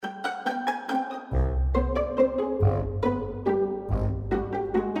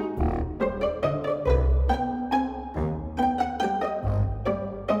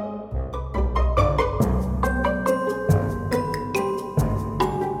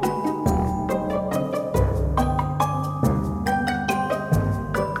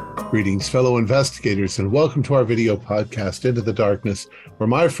Greetings, fellow investigators, and welcome to our video podcast, Into the Darkness, where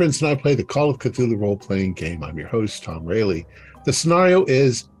my friends and I play the Call of Cthulhu role-playing game. I'm your host, Tom Rayleigh. The scenario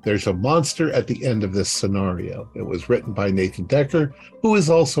is, there's a monster at the end of this scenario. It was written by Nathan Decker, who is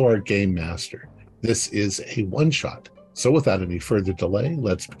also our game master. This is a one-shot. So without any further delay,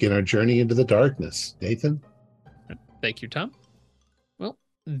 let's begin our journey into the darkness. Nathan? Thank you, Tom. Well,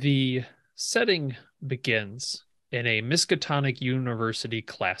 the setting begins in a Miskatonic University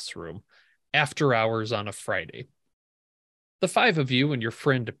classroom after hours on a Friday. The five of you and your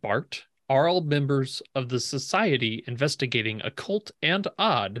friend Bart are all members of the Society investigating occult and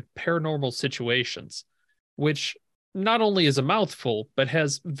odd paranormal situations, which not only is a mouthful, but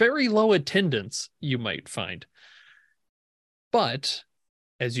has very low attendance, you might find. But,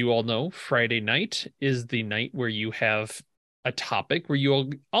 as you all know, Friday night is the night where you have a topic where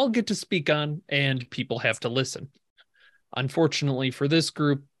you all get to speak on and people have to listen. Unfortunately for this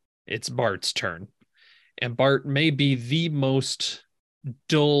group, it's Bart's turn. And Bart may be the most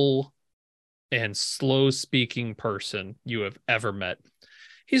dull and slow-speaking person you have ever met.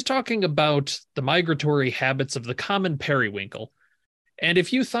 He's talking about the migratory habits of the common periwinkle. And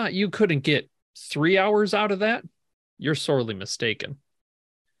if you thought you couldn't get 3 hours out of that, you're sorely mistaken.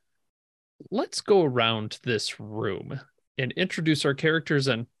 Let's go around this room and introduce our characters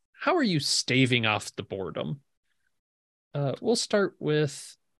and how are you staving off the boredom? We'll start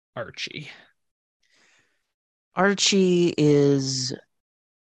with Archie. Archie is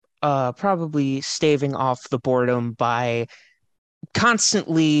probably staving off the boredom by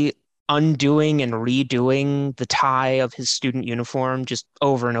constantly undoing and redoing the tie of his student uniform just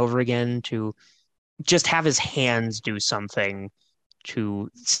over and over again to just have his hands do something to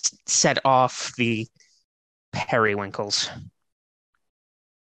set off the periwinkles.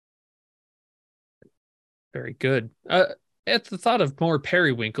 Very good. At the thought of more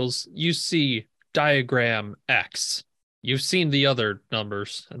periwinkles, you see diagram X. You've seen the other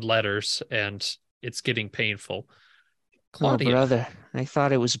numbers and letters, and it's getting painful. Claudia. Oh, brother, I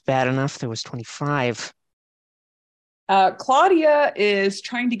thought it was bad enough there was 25. Claudia is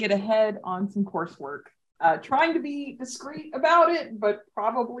trying to get ahead on some coursework. Trying to be discreet about it, but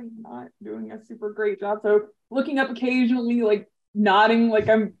probably not doing a super great job. So looking up occasionally, like nodding, like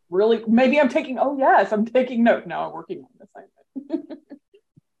I'm taking notes. No, I'm working on this assignment.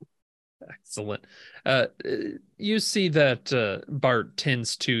 Excellent. You see that Bart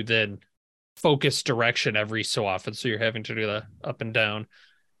tends to then focus direction every so often, so you're having to do the up and down.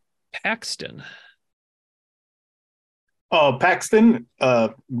 Paxton. Paxton,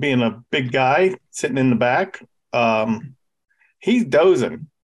 being a big guy sitting in the back, he's dozing.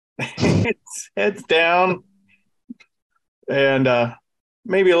 Heads down and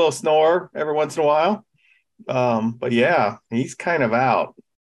maybe a little snore every once in a while. But yeah, he's kind of out.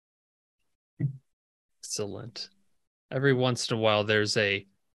 Excellent. Every once in a while, there's a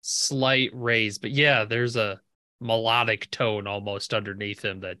slight raise, but yeah, there's a melodic tone almost underneath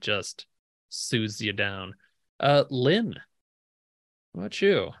him that just soothes you down. Lynn, what about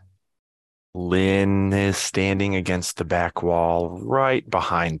you? Lynn is standing against the back wall right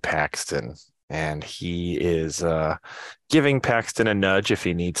behind Paxton, and he is giving Paxton a nudge if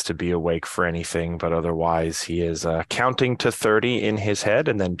he needs to be awake for anything, but otherwise he is counting to 30 in his head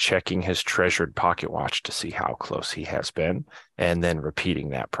and then checking his treasured pocket watch to see how close he has been, and then repeating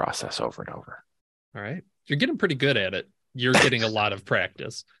that process over and over. All right. You're getting pretty good at it. You're getting a lot of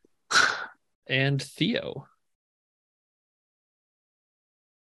practice. And Theo.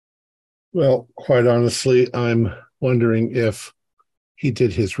 Well, quite honestly, I'm wondering if he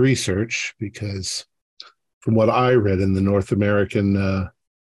did his research, because from what I read in the North American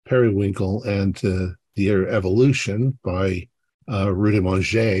Periwinkle and Their Evolution by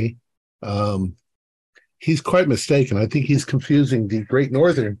Rudemanger, he's quite mistaken. I think he's confusing the Great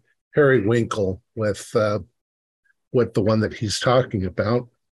Northern Periwinkle with the one that he's talking about.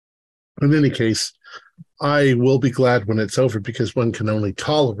 In any case, I will be glad when it's over, because one can only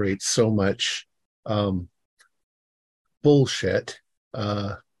tolerate so much bullshit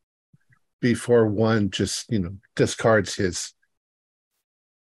before one just, discards his,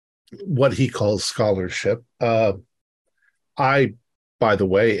 what he calls scholarship. I, by the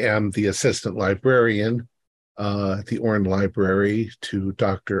way, am the assistant librarian at the Orne Library to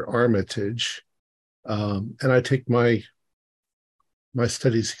Dr. Armitage, and I take my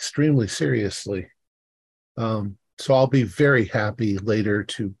studies extremely seriously. So I'll be very happy later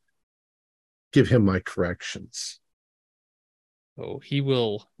to give him my corrections. Oh, he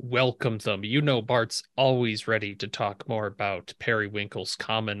will welcome them. You know, Bart's always ready to talk more about periwinkles,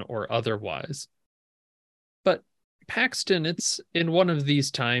 common or otherwise. But Paxton, it's in one of these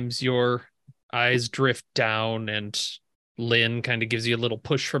times your eyes drift down and Lynn kind of gives you a little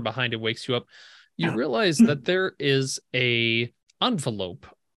push from behind and wakes you up. You realize that there is a envelope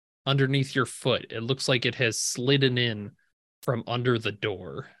underneath your foot. It looks like it has slidden in from under the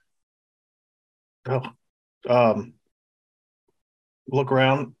door. Oh, look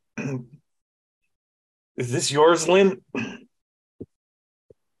around. Is this yours, Lynn?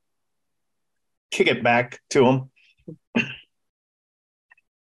 Kick it back to him.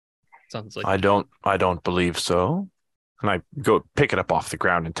 Sounds like I don't believe so. And I go pick it up off the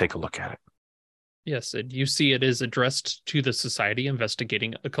ground and take a look at it. yes, and you see it is addressed to the Society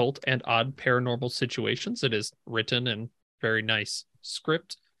Investigating Occult and Odd Paranormal Situations. It is written in very nice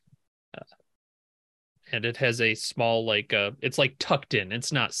script. And it has a small, it's like tucked in.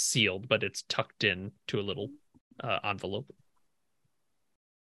 It's not sealed, but it's tucked in to a little envelope.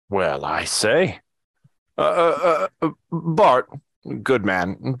 Well, I say. Bart, good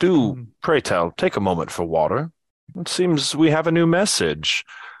man, do, pray tell, take a moment for water. It seems we have a new message.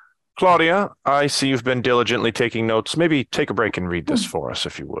 Claudia, I see you've been diligently taking notes. Maybe take a break and read this for us,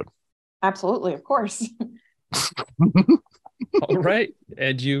 if you would. Absolutely, of course. All right.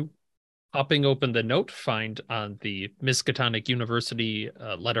 And you, popping open the note, find on the Miskatonic University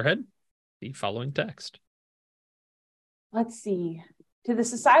letterhead the following text. Let's see. To the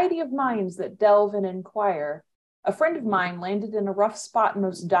Society of Minds that delve and inquire, a friend of mine landed in a rough spot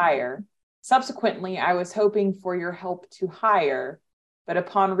most dire. Subsequently, I was hoping for your help to hire, but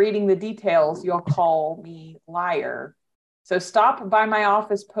upon reading the details, you'll call me liar. So stop by my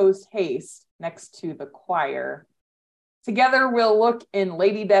office post haste next to the choir. Together we'll look in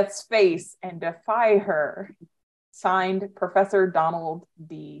Lady Death's face and defy her. Signed, Professor Donald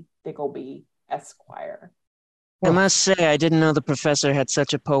D. Diggleby, Esquire. I must say, I didn't know the professor had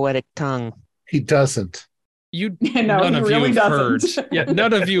such a poetic tongue. He doesn't. You No, none he of really you have heard. doesn't. Yeah,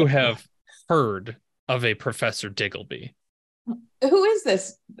 none of you have heard of a Professor Diggleby. Who is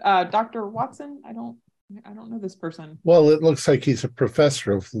this? Dr. Watson? I don't know this person. Well, it looks like he's a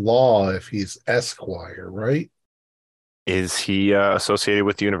professor of law if he's Esquire, right? Is he associated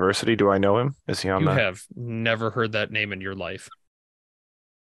with the university? Do I know him? Is he on You the... have never heard that name in your life.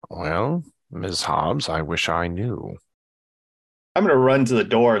 Well, Ms. Hobbs, I wish I knew. I'm going to run to the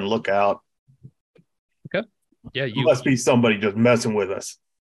door and look out. Yeah, You must be somebody just messing with us.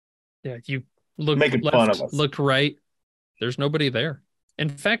 Yeah, you looked Making left, fun of us. looked right. There's nobody there. In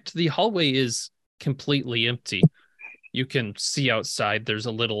fact, the hallway is completely empty. You can see outside. There's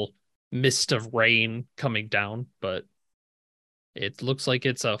a little mist of rain coming down, but it looks like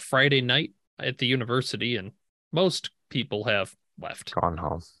it's a Friday night at the university, and most people have left. Gone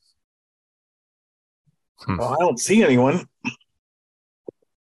home. Well, I don't see anyone.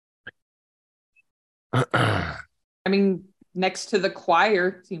 I mean, next to the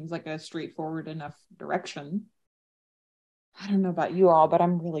choir seems like a straightforward enough direction. I don't know about you all, but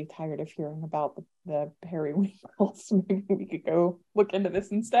I'm really tired of hearing about the periwinkles. Maybe we could go look into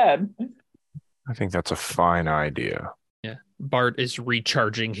this instead. I think that's a fine idea. Yeah. Bart is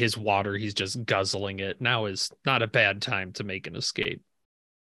recharging his water. He's just guzzling it. Now is not a bad time to make an escape.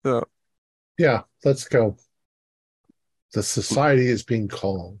 Yeah, let's go. The society is being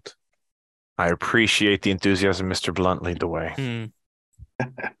called. I appreciate the enthusiasm, Mr. Blunt. Lead the way.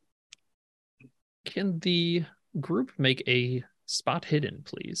 Can the group make a spot hidden,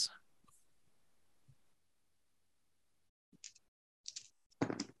 please?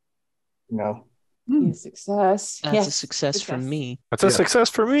 No. A success. That's a success from me. That's a success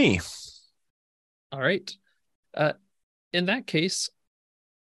for me. All right. In that case,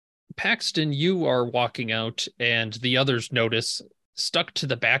 Paxton, you are walking out, and the others notice, stuck to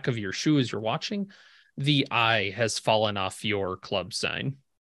the back of your shoe as you're watching, the eye has fallen off your club sign.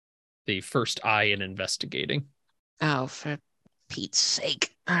 The first eye in investigating. Oh, for Pete's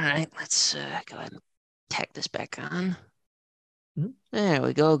sake. All right, let's go ahead and tack this back on. Mhm. There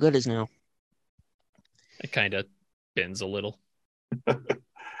we go. Good as new. It kind of bends a little.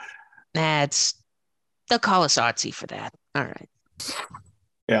 They'll call us artsy for that. All right.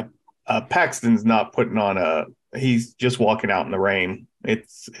 Yeah. Paxton's not putting on he's just walking out in the rain.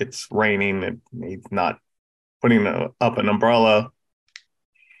 It's raining and he's not putting up an umbrella,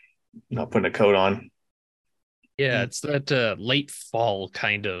 not putting a coat on. Yeah, it's that late fall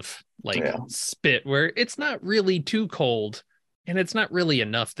kind of spit where it's not really too cold and it's not really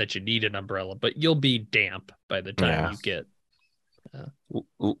enough that you need an umbrella, but you'll be damp by the time you get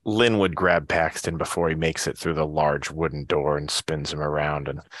Lynn would grab Paxton before he makes it through the large wooden door and spins him around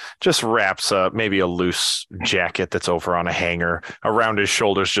and just wraps up maybe a loose jacket that's over on a hanger around his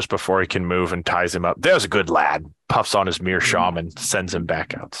shoulders just before he can move and ties him up. There's a good lad. Puffs on his meerschaum and sends him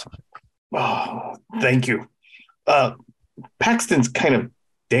back outside. Oh, thank you. Paxton's kind of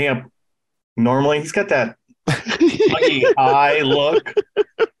damp normally. He's got that funny eye look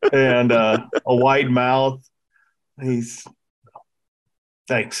and a wide mouth.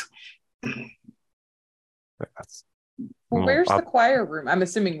 Thanks. Well, where's the choir room? I'm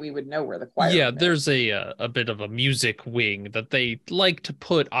assuming we would know where the choir room is. There's a bit of a music wing that they like to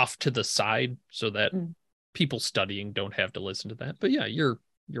put off to the side so that people studying don't have to listen to that. But yeah, you're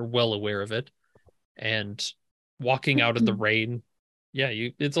well aware of it. And walking out of the rain,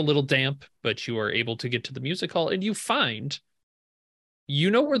 it's a little damp, but you are able to get to the music hall and you find,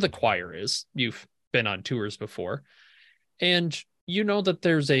 where the choir is. You've been on tours before. And you know that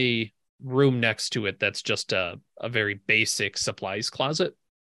there's a room next to it that's just a very basic supplies closet.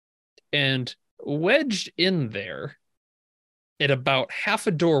 And wedged in there, at about half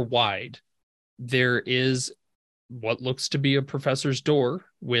a door wide, there is what looks to be a professor's door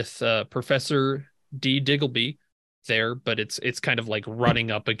with Professor D. Diggleby there, but it's kind of like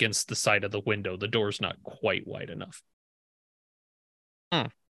running up against the side of the window. The door's not quite wide enough.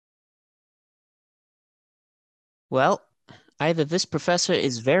 Well, either this professor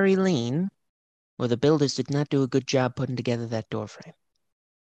is very lean, or the builders did not do a good job putting together that door frame.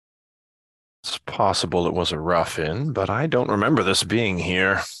 It's possible it was a rough-in, but I don't remember this being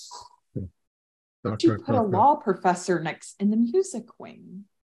here. You put a law professor next in the music wing.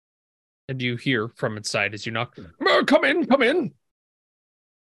 And you hear from inside as you knock, come in.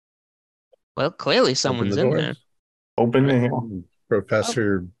 Well, clearly someone's in there. Open the door.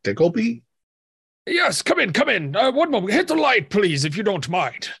 Professor Diggleby? Yes, come in. 1 moment. Hit the light, please, if you don't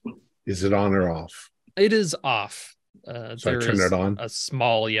mind. Is it on or off? It is off. So I turn it on? There's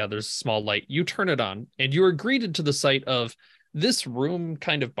a small light. You turn it on, and you are greeted to the sight of this room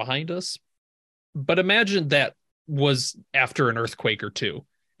kind of behind us. But imagine that was after an earthquake or two,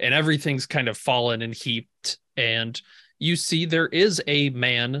 and everything's kind of fallen and heaped, and you see there is a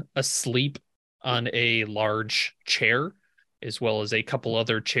man asleep on a large chair, as well as a couple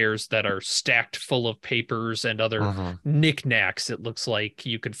other chairs that are stacked full of papers and other knickknacks. It looks like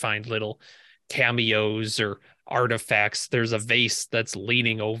you could find little cameos or artifacts. There's a vase that's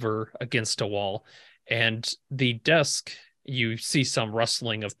leaning over against a wall, and the desk, you see some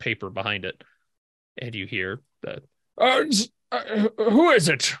rustling of paper behind it, and you hear that. Who is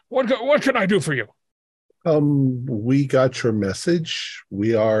it? What can I do for you? We got your message.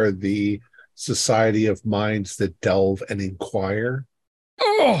 We are the Society of Minds that Delve and Inquire.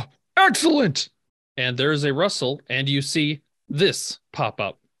 Oh, excellent! And there's a rustle, and you see this pop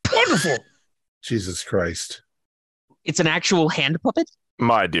up. Wonderful! Jesus Christ. It's an actual hand puppet?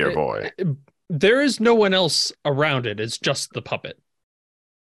 My dear boy. There is no one else around it. It's just the puppet.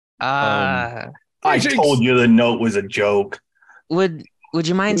 I told you the note was a joke. Would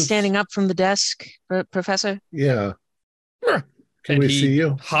you mind standing up from the desk, Professor? Yeah. Can and we see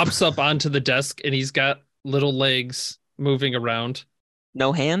you? Hops up onto the desk, and he's got little legs moving around.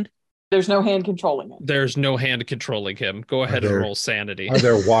 No hand? There's no hand controlling it. There's no hand controlling him. Go ahead and roll sanity. Are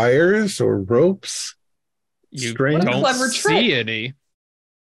there wires or ropes? You Strings? don't see any.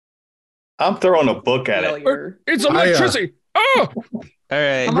 I'm throwing a book at it. It's electricity. Oh! All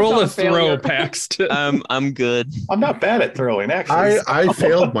right. Roll a throw, Paxton. I'm good. I'm not bad at throwing, actually. I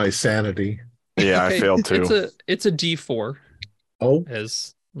failed my sanity. Yeah, I failed too. It's a D4. Oh.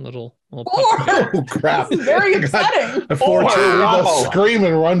 As little oh, crap. This is very upsetting. A 4-2, we both scream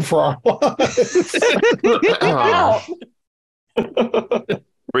and run for our lives. Wow.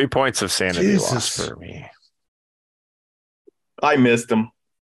 3 points of sanity Jesus. lost for me. I missed him.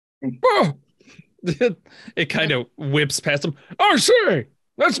 Oh! It kind of whips past him. Oh, say,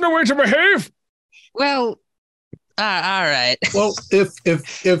 that's no way to behave. Well, all right. Well, if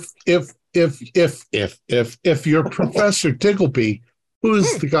you're Professor Diggleby,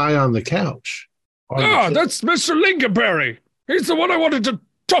 who's the guy on the couch? That's Mr. Lincolnberry. He's the one I wanted to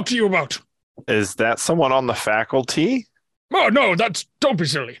talk to you about. Is that someone on the faculty? Oh, no, don't be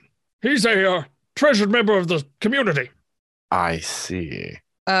silly. He's a treasured member of the community. I see.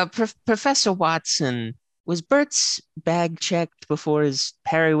 Professor Watson, was Bert's bag checked before his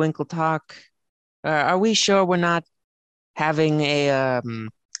periwinkle talk? Are we sure we're not having a,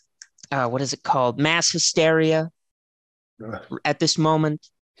 what is it called? Mass hysteria at this moment?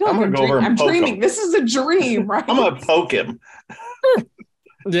 I'm going to go over and poke dreaming. him. This is a dream, right? I'm going to poke him.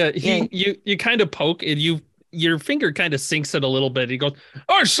 Yeah, you kind of poke, and your finger kind of sinks it a little bit. He goes,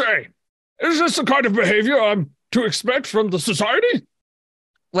 I say, is this the kind of behavior I'm to expect from the society?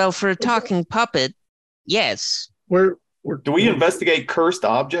 Well, for a talking puppet, yes. Do we investigate cursed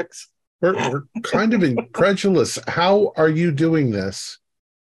objects? We're kind of incredulous. How are you doing this?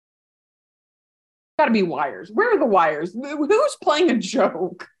 Gotta be wires. Where are the wires? Who's playing a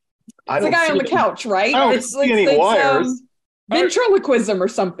joke? It's the guy on the couch, right? I don't It's see any wires. Ventriloquism or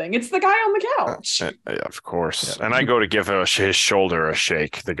something. It's the guy on the couch. Of course. And I go to give his shoulder a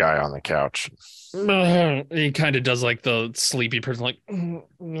shake, the guy on the couch. He kind of does like the sleepy person, like, and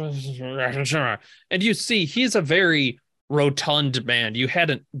you see he's a very rotund man. You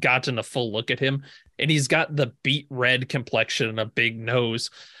hadn't gotten a full look at him, and he's got the beet red complexion and a big nose,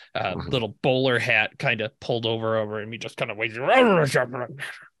 little bowler hat kind of pulled over him. He just kind of waits.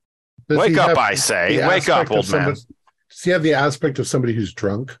 Wake up, I say. Wake up, old man. Does he have the aspect of somebody who's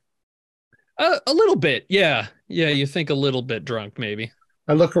drunk? A little bit, yeah. Yeah, you think a little bit drunk, maybe.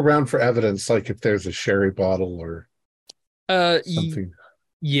 I look around for evidence, like if there's a sherry bottle or something.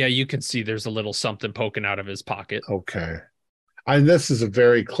 Yeah, you can see there's a little something poking out of his pocket. Okay. And this is a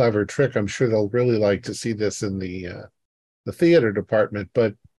very clever trick. I'm sure they'll really like to see this in the theater department,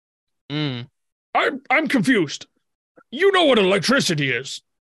 but I'm confused. You know what electricity is.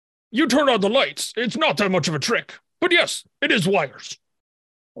 You turn on the lights. It's not that much of a trick. But yes, it is wires.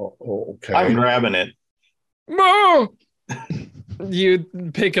 Oh, okay. I'm grabbing it. Ma! You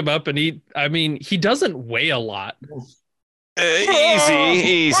pick him up and he doesn't weigh a lot.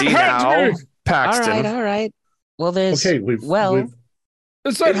 Easy now, Paxton. All right. Well, there's okay.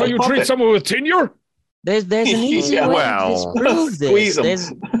 Is that how you treat someone with tenure? There's an easy way to disprove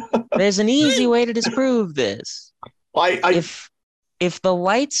this. There's an easy way to disprove this. If the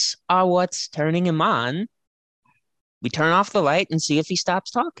lights are what's turning him on, we turn off the light and see if he stops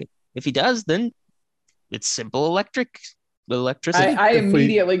talking. If he does, then it's simple electricity. I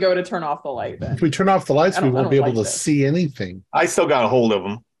immediately go to turn off the light. Then. If we turn off the lights, we won't be able to see anything. I still got a hold of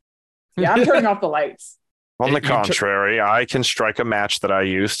him. Yeah, I'm turning off the lights. On the contrary, I can strike a match that I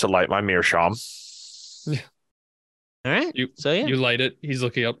use to light my meerschaum. All right. You light it. He's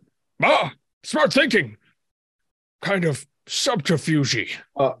looking up. Ah, smart thinking. Kind of subterfuge.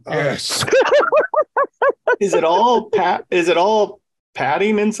 Yes. Is it all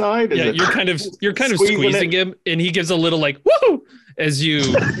padding inside? You're kind of squeezing him, and he gives a little like woo as you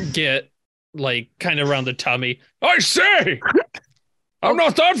get like kind of around the tummy. I say, I'm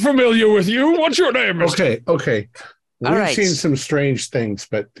not that familiar with you. What's your name, Mr.? Okay. We've seen some strange things,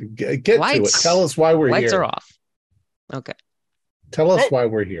 but get to it. Tell us why we're here. Lights are off. Okay. Tell us why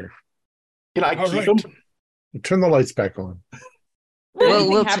we're here. Can I keep them? Turn the lights back on. Did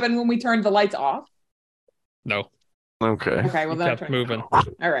anything happen when we turned the lights off? No. Okay. Okay, well, then kept moving. All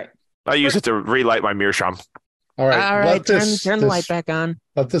right. I use it to relight my meerschaum. All right. Turn the light back on.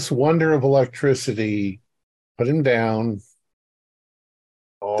 Let this wonder of electricity put him down.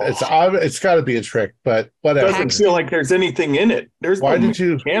 Oh. It's got to be a trick, but whatever. It doesn't feel like there's anything in it. There's no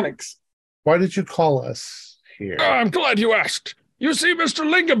mechanics. Why did you call us here? I'm glad you asked. You see, Mr.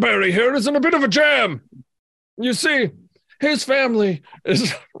 Lingaberry here is in a bit of a jam. You see, his family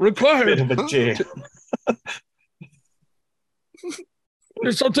is required. Bit of a jam.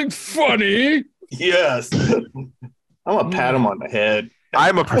 There's something funny. Yes. I'm going to pat him on the head.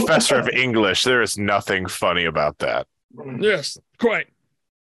 I'm a professor of English. There is nothing funny about that. Yes, quite.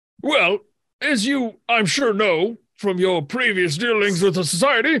 Well, as you, I'm sure, know from your previous dealings with the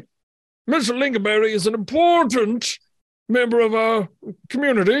society, Mr. Lingaberry is an important member of our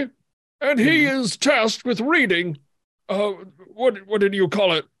community, and he is tasked with reading. What did you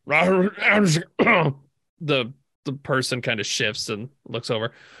call it? The person kind of shifts and looks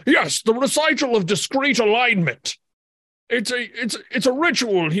over. Yes, the recital of discrete alignment. It's a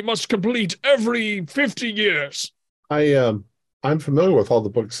ritual he must complete every 50 years. I'm familiar with all the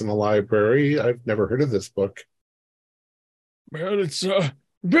books in the library. I've never heard of this book. Well, it's a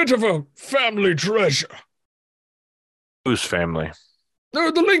bit of a family treasure. Whose family?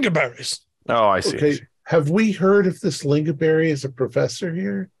 The Lingaberries. Oh, I see. Okay. Have we heard if this Lingaberry is a professor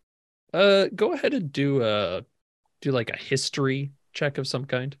here? Go ahead and do like a history check of some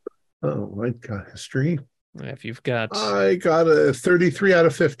kind. Oh, I got history. If you've got... I got a 33 out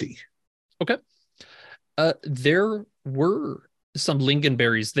of 50. Okay. There were some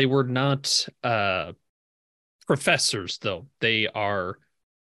Lingonberries. They were not professors, though. They are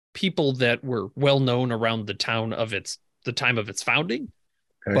people that were well known around the town of the time of its founding,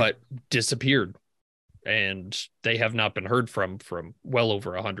 but disappeared. And they have not been heard from well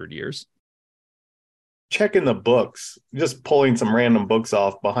over 100 years. Checking the books, just pulling some random books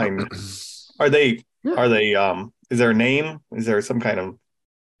off behind. Are they Are they? Is there a name? Is there some kind of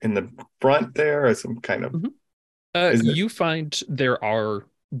in the front there, or some kind of? You find there are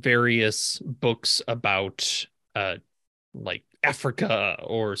various books about like Africa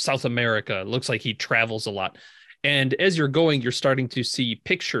or South America. It looks like he travels a lot. And as you're going, you're starting to see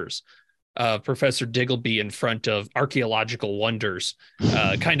pictures of Professor Diggleby in front of archaeological wonders,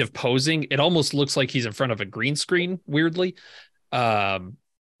 kind of posing. It almost looks like he's in front of a green screen, weirdly. But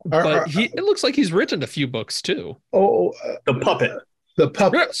it looks like he's written a few books too. The puppet. The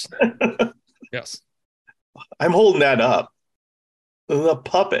puppet. Yes. Yes. I'm holding that up. The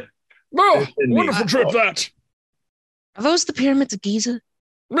puppet. Oh, wonderful trip that. Are those the pyramids of Giza?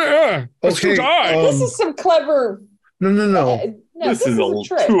 Yeah, that's Okay, good eye. This is some clever. No. This is a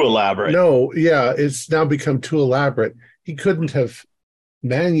trick. too elaborate. No, yeah, it's now become too elaborate. He couldn't have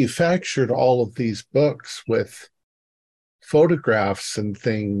manufactured all of these books with photographs and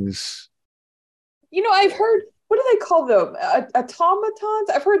things. I've heard, what do they call them? Automatons?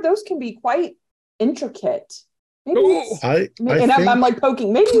 I've heard those can be quite intricate. Maybe I'm like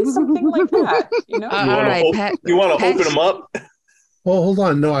poking. Maybe it's something like that. You want to open them up? Well, hold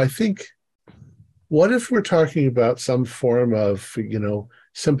on. No, I think, what if we're talking about some form of,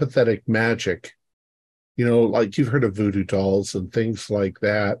 sympathetic magic? Like you've heard of voodoo dolls and things like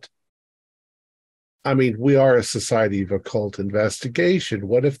that. I mean, we are a society of occult investigation.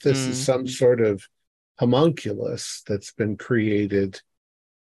 What if this is some sort of homunculus that's been created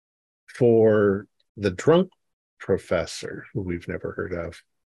for the drunk professor, who we've never heard of?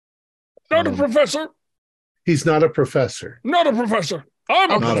 Not a professor. He's not a professor. Not a professor.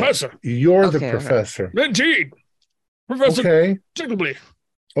 I'm a professor. You're the professor. Right. Indeed. Professor Diggleby.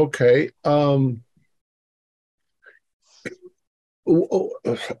 Okay.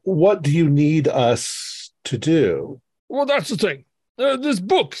 What do you need us to do? Well, that's the thing. This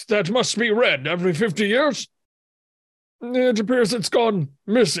book that must be read every 50 years. It appears it's gone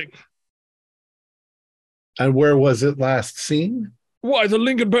missing. And where was it last seen? Why, the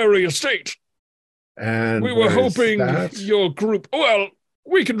Lincolnbury estate. And we were hoping your group. Well,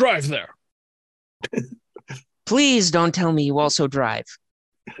 we can drive there. Please don't tell me you also drive.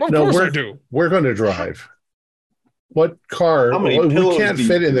 Of course I do. We're going to drive. What car? We can't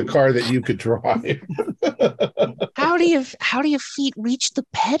fit in the car that you could drive. How do your feet reach the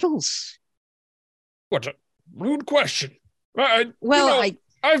pedals? What a rude question. I've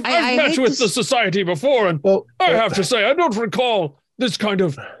I met with the society before, and I have to say, I don't recall this kind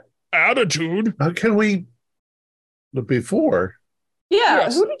of attitude. How can we? Before? Yeah,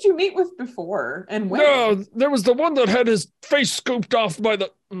 yes. Who did you meet with before, and when? No, there was the one that had his face scooped off by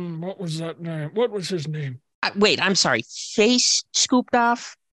the. What was that name? What was his name? Wait, I'm sorry. Face scooped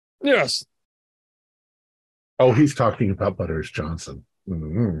off? Yes. Oh, he's talking about Butters Johnson. Yeah,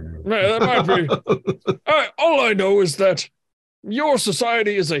 that might be. All I know is that your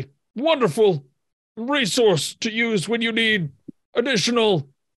society is a wonderful resource to use when you need additional.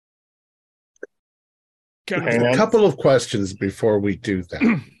 A couple of questions before we do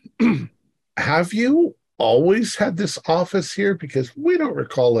that. Have you always had this office here? Because we don't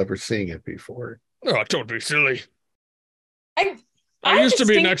recall ever seeing it before. Oh, don't be silly. I used to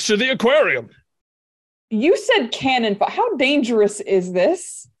be next to the aquarium. You said cannon. How dangerous is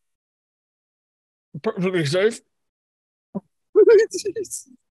this? Perfectly safe.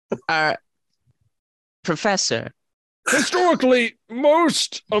 Professor. Historically,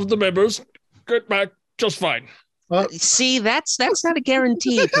 most of the members get back just fine. See, that's not a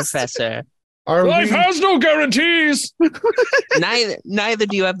guarantee, Professor. Life has no guarantees. Neither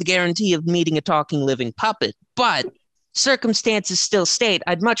do you have the guarantee of meeting a talking living puppet, but circumstances still state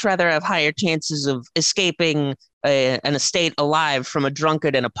I'd much rather have higher chances of escaping an estate alive from a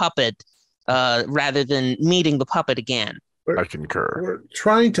drunkard and a puppet rather than meeting the puppet again. I concur. We're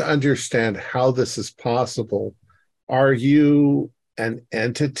trying to understand how this is possible. Are you an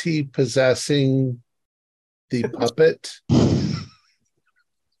entity possessing the puppet?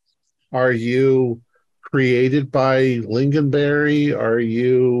 Are you created by Lincolnbury?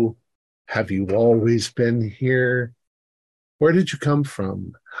 Have you always been here? Where did you come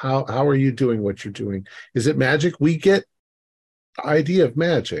from? How are you doing what you're doing? Is it magic? We get the idea of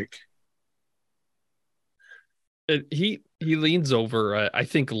magic. He leans over. I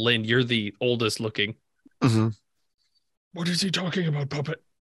think, Lynn, you're the oldest looking. Mm-hmm. What is he talking about, puppet?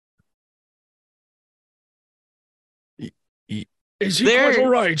 Is he quite all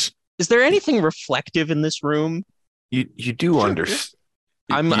right? Is there anything reflective in this room? You do understand.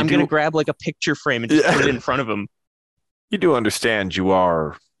 I'm going to grab like a picture frame and just put it in front of him. You do understand you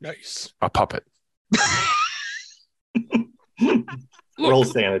are nice a puppet. Roll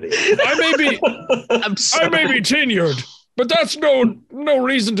sanity. I may be I'm I may be tenured, but that's no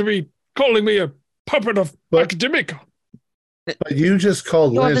reason to be calling me a puppet of academic. But you just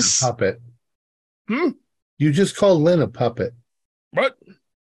called Well, Lynn this- a puppet. Hmm? You just called Lynn a puppet. What?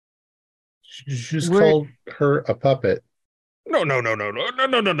 You just We're- called her a puppet. No.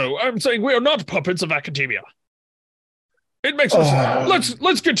 I'm saying we are not puppets of academia. It makes us.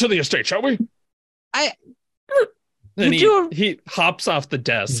 Let's get to the estate, shall we? Then You he hops off the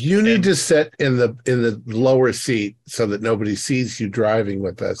desk. You need and- to sit in the lower seat so that nobody sees you driving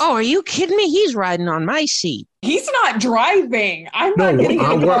with us. Oh, are you kidding me? He's riding on my seat. He's not driving. I'm no, not getting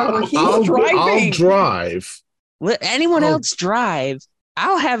in the car where he's I'll driving. drive. Let anyone Oh. else drive.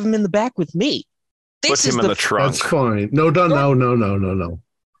 I'll have him in the back with me. Put This is him in the trunk. That's fine. No. Don't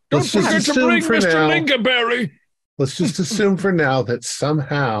Let's just forget to assume bring for Mr. now. Lingaberry. Let's just assume for now that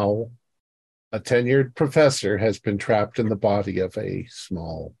somehow a tenured professor has been trapped in the body of a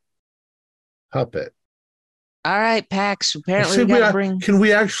small puppet. All right, Pax. Apparently, Should we we, gotta bring. Can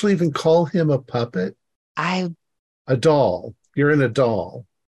we actually even call him a puppet? I A doll. You're in a doll.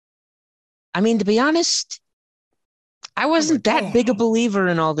 mean, to be honest, I wasn't that God. big a believer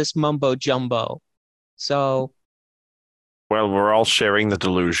in all this mumbo jumbo. So Well, we're all sharing the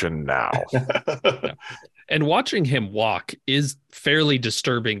delusion now. And watching him walk is fairly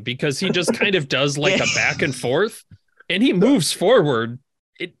disturbing because he just kind of does like a back and forth and he moves forward.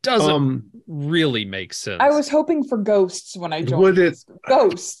 It doesn't really make sense. I was hoping for ghosts when I joined. Would it-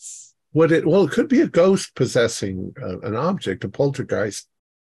 Ghosts. Well, it could be a ghost possessing an object, a poltergeist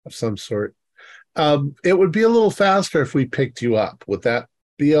of some sort. It would be a little faster if we picked you up. Would that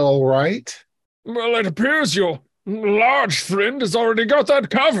be all right? Well, it appears your large friend has already got that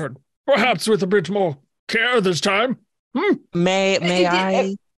covered. Perhaps with a bit more care this time. may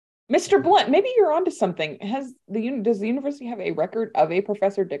I? Mr. Blunt, maybe you're onto something. Does the university have a record of a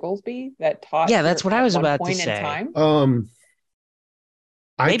Professor Dicklesby that taught? Yeah, that's here what I at was one about to point in say. time?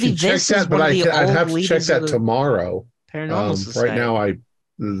 I Maybe can check this is that, but one of the I'd have old to check leaders of that the tomorrow. Paranormal Society. Right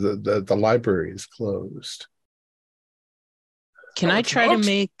now, the library is closed. Can I it's try to not.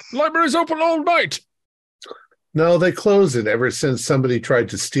 make? Library's open all night. No, they closed it ever since somebody tried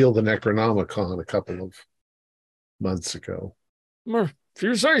to steal the Necronomicon a couple of months ago. If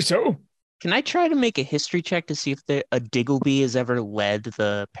you say so. Can I try to make a history check to see if a Diggleby has ever led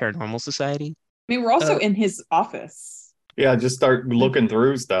the Paranormal Society? I mean, we're also in his office. Yeah, just start looking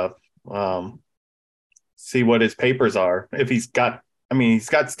through stuff. See what his papers are. If he's got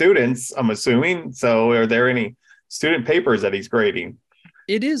students, I'm assuming. So are there any student papers that he's grading?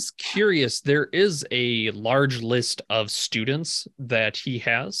 It is curious. There is a large list of students that he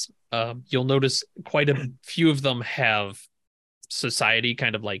has. You'll notice quite a few of them have society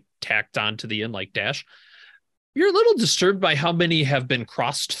kind of like tacked onto the end, like dash. You're a little disturbed by how many have been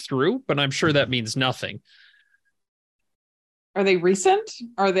crossed through, but I'm sure that means nothing. Are they recent?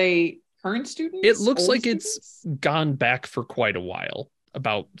 Are they current students? It looks Old like students? it's gone back for quite a while,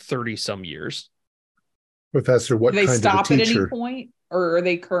 about 30 some years. Professor, what Do they kind stop of a at any teacher? point, or are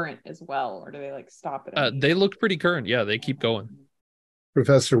they current as well, or do they like stop at? Any They look pretty current. Yeah, they keep going.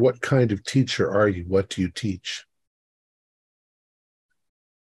 Professor, what kind of teacher are you? What do you teach?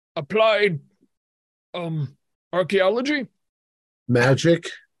 Applied archaeology? Magic?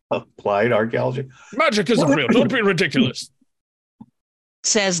 Applied archaeology. Magic isn't real. Don't be ridiculous.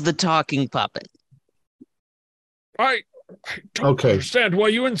 Says the talking puppet. I don't Okay. understand why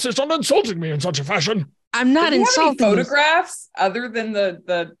you insist on insulting me in such a fashion. I'm not Do you have any insulting. you. photographs other than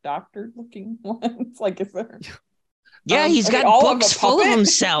the doctor looking ones? Like, is there? Yeah, he's are they got all of a books full of puppet?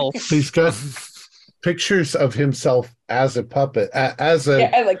 himself. He's got pictures of himself as a puppet, as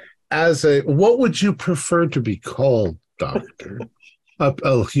a. What would you prefer to be called, Doctor?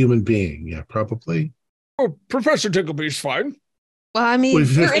 A human being, yeah, probably. Oh, Professor Diggleby's fine. Well, I mean, Well,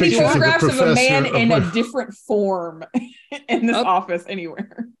 Is there Just any pictures of the photographs of a man professor in of- a different form in this Up. office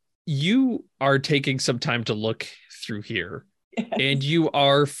anywhere? You are taking some time to look through here, and you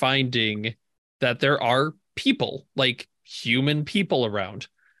are finding that there are people, like human people around.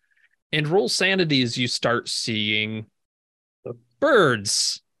 And roll sanity as you start seeing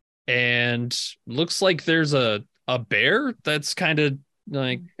birds. And looks like there's a bear that's kind of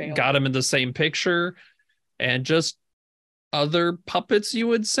like Failed. got him in the same picture. And just other puppets, you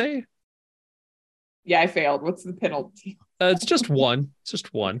would say? Yeah, I failed. What's the penalty? It's just one. It's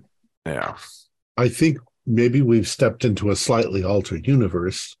just one. Yeah. I think maybe we've stepped into a slightly altered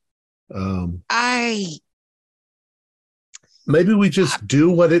universe. Maybe we just do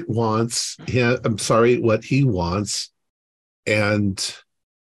what it wants. Yeah, what he wants, and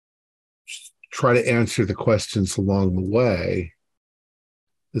try to answer the questions along the way.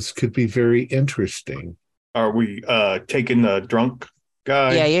 This could be very interesting. Are we taking the drunk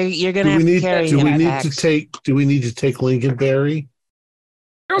guy? Yeah, you're gonna Do we have to need carry do him, we need Pax. to take Lincolnberry?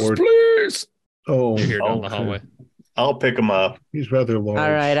 Yes, Or- please. Oh, You hear down the okay. hallway. I'll pick him up. He's rather large.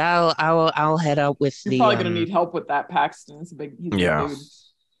 All right, I'll head out with You're the. probably gonna need help with that, Paxton. He's a big Yeah. dude.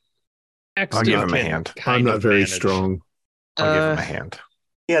 I'll Axton give him a can hand. I'm kind not of very manage. strong. I'll give him a hand.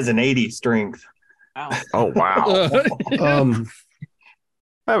 He has an 80 strength. Wow. Oh wow!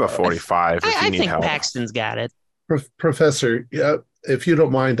 I have a 45. If you I need think help. Paxton's got it. Professor, yeah, if you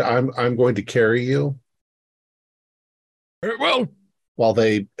don't mind, I'm going to carry you Very well, while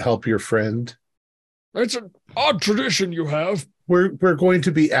they help your friend. it's an odd tradition you have. We're going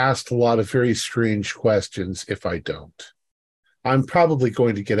to be asked a lot of very strange questions if I don't. I'm probably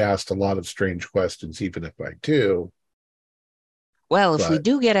going to get asked a lot of strange questions even if I do. Well, if we But-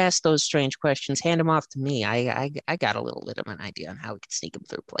 do get asked those strange questions, hand them off to me. I got a little bit of an idea on how we can sneak them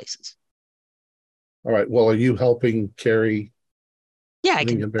through places. All right. Well, are you helping carry Yeah, I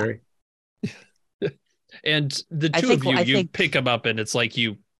can. Lincolnberry? And the I two think- of you, I you think- pick him up and it's like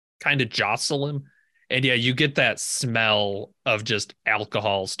you kind of jostle him. And yeah, you get that smell of just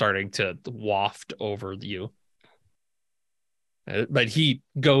alcohol starting to waft over you. But he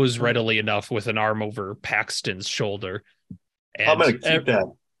goes readily enough with an arm over Paxton's shoulder. And I'm going to keep that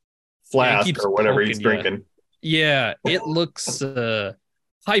flask keeps or whatever he's poking ya. drinking. Yeah, it looks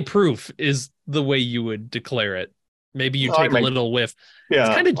high proof is the way you would declare it. Maybe you Oh, I take a might- little whiff. Yeah.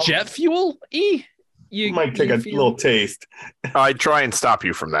 It's kind of jet fuel-y. You might take you a feel- little taste. I'd try and stop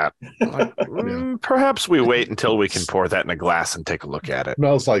you from that. Like, perhaps we wait until we can pour that in a glass and take a look at it.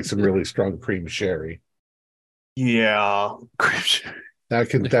 Smells like some really strong cream sherry. Yeah. That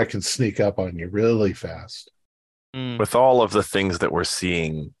can sneak up on you really fast. Mm. With all of the things that we're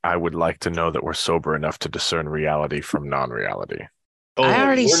seeing, I would like to know that we're sober enough to discern reality from non-reality. Oh, I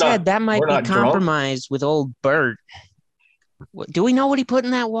already we're said not- that might we're be not drunk. compromised with old Bert. Do we know what he put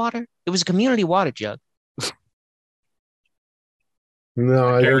in that water? It was a community water jug.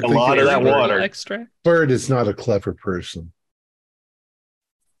 No, I Drank don't a think lot of that Herbal water. extract. Bird is not a clever person.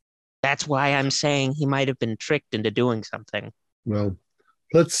 That's why I'm saying he might have been tricked into doing something. Well,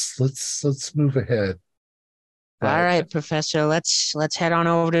 let's move ahead. All right, Professor, let's head on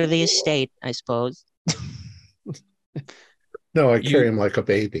over to the estate, I suppose. No, I carry him like a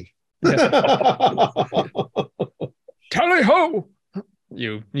baby. Tally ho!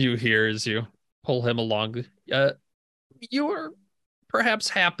 You hear as you pull him along. You are perhaps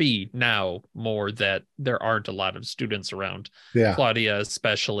happy now more that there aren't a lot of students around. Yeah. Claudia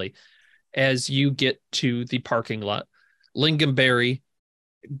especially. As you get to the parking lot, Lincolnberry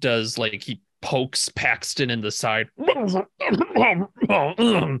does like he pokes Paxton in the side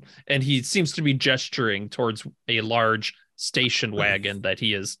and he seems to be gesturing towards a large station wagon that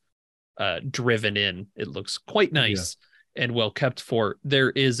he has driven in. It looks quite nice and well kept for.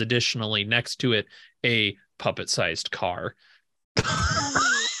 There is additionally next to it a puppet-sized car.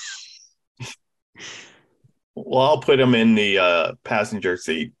 Well, I'll put him in the passenger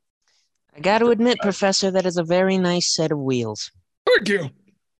seat. I got to admit, Professor, that is a very nice set of wheels. Thank you.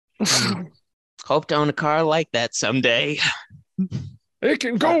 Hope to own a car like that someday. It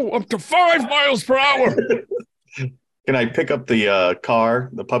can go up to 5 miles per hour. Can I pick up the car,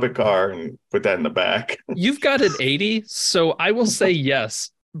 the puppet car, and put that in the back? You've got an 80, so I will say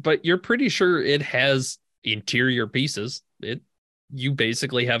yes, but you're pretty sure it has interior pieces. You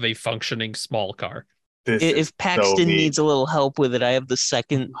basically have a functioning small car. This is If Paxton neat. needs a little help with it, I have the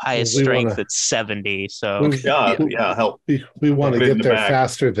second highest we strength wanna- at 70. So Yeah, help. We want to Put it in get the there back.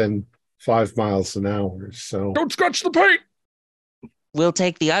 faster than 5 miles an hour. So Don't scratch the paint. we'll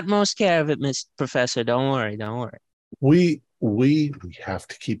take the utmost care of it, Miss Professor. Don't worry. Don't worry. we have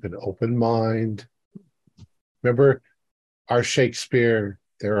to keep an open mind. Remember our Shakespeare,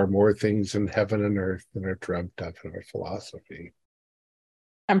 there are more things in heaven and earth than are dreamt of in our philosophy.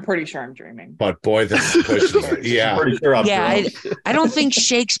 I'm pretty sure I'm dreaming. But boy, this is pushing it. I'm Yeah. pretty sure I'm Yeah, drunk. I don't think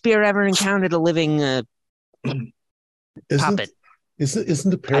Shakespeare ever encountered a living puppet. Isn't the I'm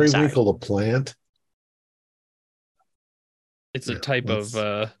sorry. periwinkle a plant? It's a Yeah, type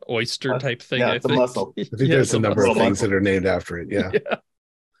of oyster that's- type thing, yeah, I it's a think. mussel. I think Yeah, there's it's a number of mussel. things that are named after it. Yeah. Yeah.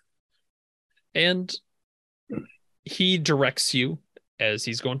 And he directs you as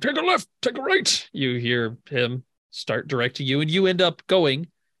he's going, Take a left, take a right. you hear him start directing you, and you end up going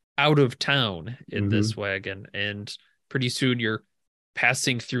out of town in this wagon. And pretty soon you're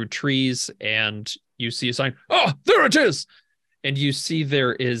passing through trees and you see a sign. Ah, there it is. And you see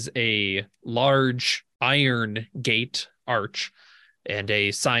there is a large iron gate arch and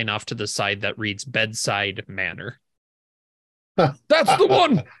a sign off to the side that reads Bedside Manor. That's the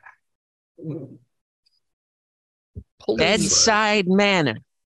one. Bedside Manor.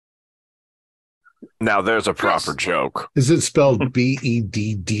 Now there's a proper joke. Is it spelled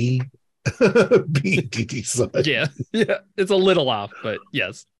B-E-D-D? B-E-D-D. Yeah, it's a little off, but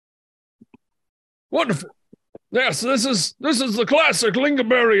yes. Wonderful. Yes, this is the classic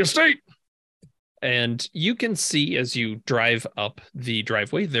Lingonberry estate. And you can see as you drive up the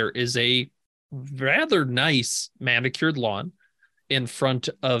driveway, there is a rather nice manicured lawn in front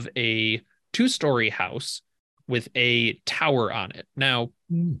of a 2-story house with a tower on it. Now,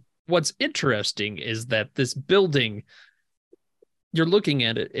 what's interesting is that this building, you're looking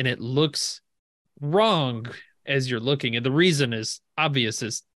at it and it looks wrong as you're looking. And the reason is obvious,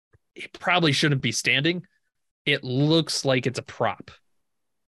 is it probably shouldn't be standing. It looks like it's a prop.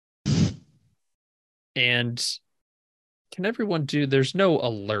 And can everyone there's no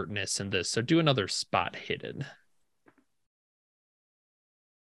alertness in this, so do another spot hidden.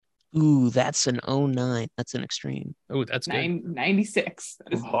 Ooh, that's an 09. That's an extreme. Oh, that's good. 96.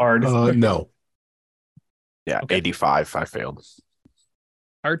 That is Hard. No. Yeah, Okay. 85. I failed.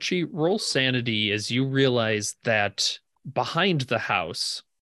 Archie, roll sanity as you realize that behind the house,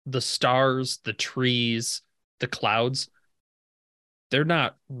 the stars, the trees, the clouds, they're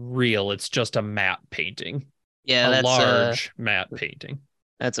not real. It's just a matte painting. Yeah, a that's large matte painting.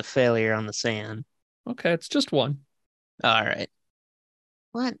 that's a failure on the sand. Okay, it's just one. All right.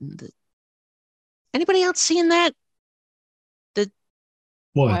 What? Anybody else seeing that?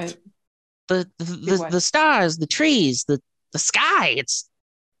 What? The stars, the trees, the sky. It's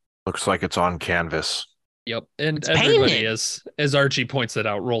Looks like it's on canvas. Yep. And It's everybody, painted. as Archie points it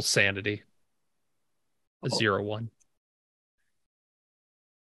out, roll sanity. A 0-1.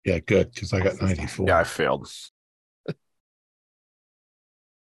 Yeah, good, because I got 94. Yeah, I failed.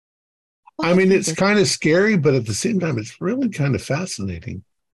 I mean, it's kind of scary, but at the same time, it's really kind of fascinating.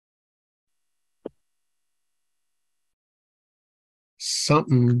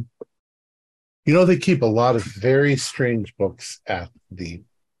 Something, they keep a lot of very strange books at the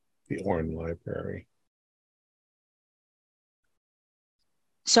Orne Library.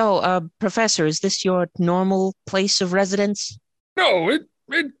 So, Professor, is this your normal place of residence? No,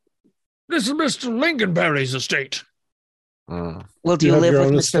 this is Mr. Lingonberry's estate. Mm. Well, do You you have live your with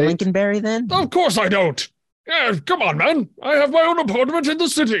own Mr. estate? Lincolnberry then? Of course I don't. Yeah, come on, man. I have my own apartment in the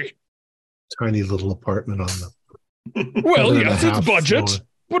city. Tiny little apartment on the Well, 7.5 yes, it's budget, floor.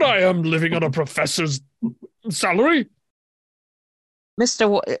 but I am living on a professor's salary.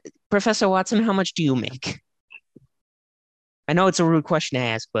 Professor Watson, how much do you make? I know it's a rude question to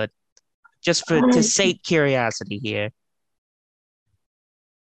ask, but just to sate curiosity here.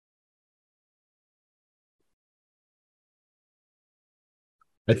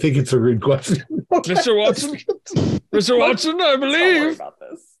 I think it's a rude question. Mr. Watson? Mr. Watson, I Don't worry believe about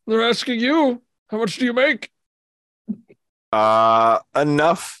this. they're asking you, how much do you make?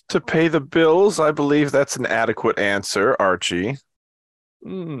 Enough to pay the bills. I believe that's an adequate answer, Archie.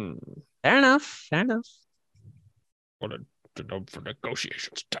 Hmm. Fair enough. Fair enough. What to know for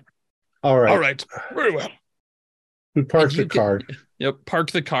negotiations. All right. All right. Very well. We parked You the car. Yep,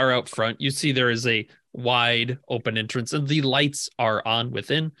 park the car out front. You see there is a wide open entrance and the lights are on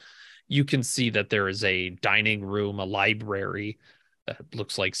within. You can see that there is a dining room, a library,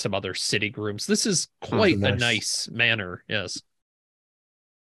 looks like some other sitting rooms. This is quite a nice. nice manor, yes.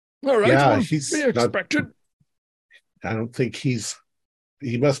 All right. Yeah, well, he's be not- expected. I don't think he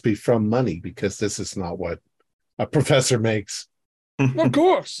must be from money, because this is not what a professor makes. Of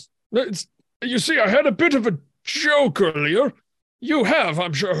course. You see, I had a bit of a joke earlier. You have,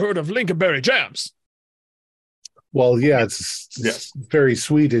 I'm sure, heard of Lincolnberry jams. Well, yeah, it's Yes. very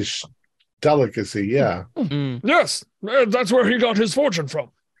Swedish delicacy. Yeah, Mm. Yes, that's where he got his fortune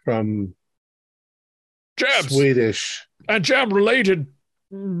from. from Jams Swedish. and jam-related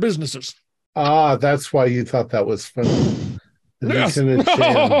businesses. Ah, that's why you thought that was funny. Yes. He's in a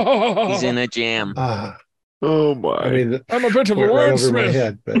jam. He's in a jam. Ah, Oh my. I mean, I'm a bit of a went right over my wordsmith.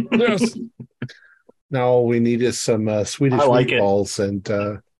 head, but Yes. now all we need is some Swedish I like it. meatballs and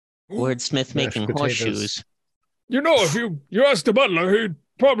Wordsmith making potatoes. horseshoes. You know, if you ask the butler, he'd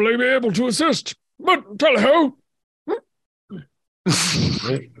probably be able to assist. But tell how.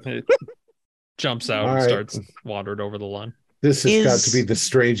 Jumps out All and right. starts wandering over the lawn. this has got Is- to be the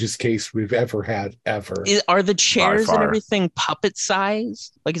strangest case we've ever had, ever. Are the chairs and far. everything puppet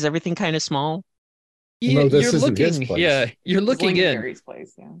size? Like, is everything kind of small? No, this You're isn't his looking, place. yeah, you're It's looking in. Lincolnberry's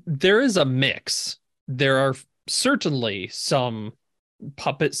place, yeah. There is a mix. There are certainly some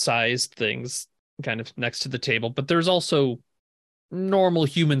puppet-sized things kind of next to the table, but there's also normal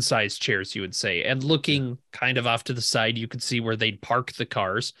human-sized chairs, you would say. And looking kind of off to the side, you could see where they'd park the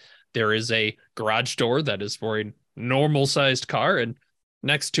cars. There is a garage door that is for a normal-sized car, and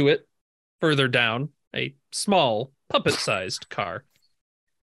next to it, further down, a small puppet-sized car.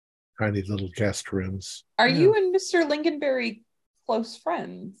 Tiny little guest rooms. Are you and Mr. Lincolnberry close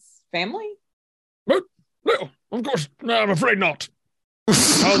friends? Family? But no, of course, no, I'm afraid not.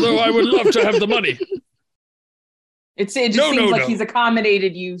 Although I would love to have the money. It just seems like he's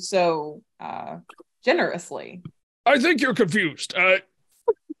accommodated you so generously. I think you're confused.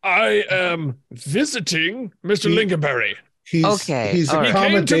 I am visiting Mr. Lincolnberry. He's He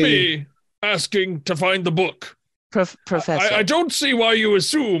came to me asking to find the book. Professor. I don't see why you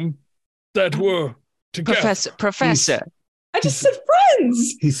assume that we're together. Professor. I just said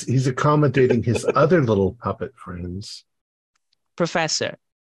friends. He's accommodating his other little puppet friends. Professor,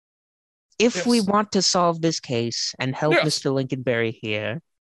 if we want to solve this case and help Mr. Lincolnberry here,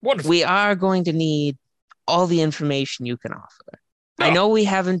 we are going to need all the information you can offer. I know we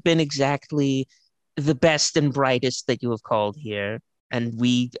haven't been exactly the best and brightest that you have called here, and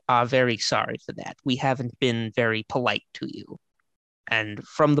we are very sorry for that. We haven't been very polite to you. And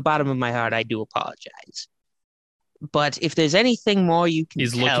from the bottom of my heart, I do apologize. But if there's anything more you can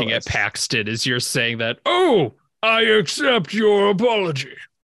He's tell looking us, at Paxton as you're saying that. Oh, I accept your apology.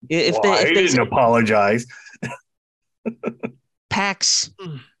 I didn't apologize. Pax,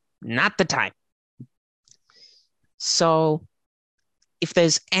 not the time. So, if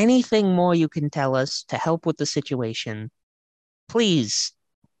there's anything more you can tell us to help with the situation, please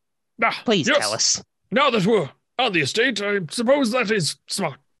tell us. Now that we're on the estate, I suppose that is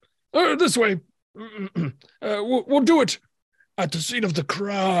smart. This way. We'll do it at the scene of the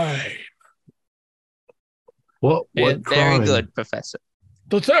crime. What Very crime? good, Professor.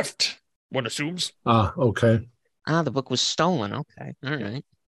 The theft, one assumes. Okay. The book was stolen. Okay, all right.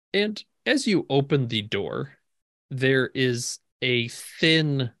 And as you open the door, there is a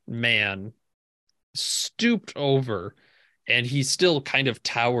thin man stooped over, and he still kind of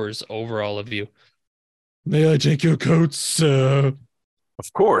towers over all of you. May I take your coats, sir?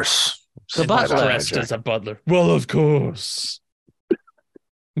 Of course. The butler. Dressed as a butler. Well, of course.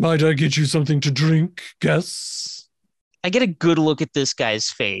 Might I get you something to drink, guess? I get a good look at this guy's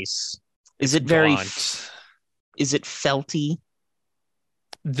face. Is it very... Is it felty?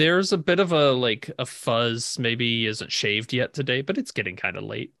 There's a bit of a fuzz. Maybe he isn't shaved yet today, but it's getting kind of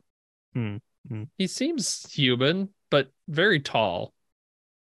late. He seems human, but very tall.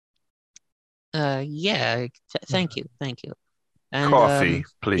 Yeah. Thank you. And, coffee,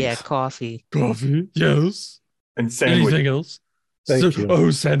 please. Yeah, coffee. Coffee, yes. And sandwich. Anything else? Thank you. Oh,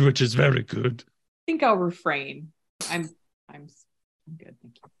 sandwich is very good. I think I'll refrain. I'm good,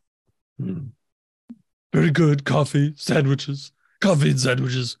 thank you. Very good. Coffee, sandwiches. Coffee and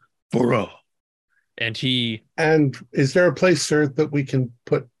sandwiches for all. And is there a place, sir, that we can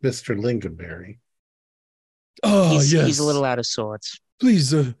put Mr. Lincolnberry? Oh, yes. He's a little out of sorts.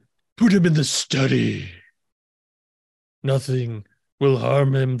 Please, put him in the study. Nothing will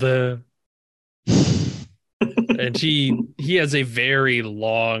harm him there. And he has a very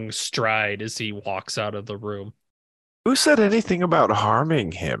long stride as he walks out of the room. Who said anything about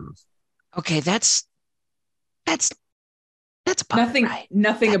harming him? Okay, that's Nothing. right.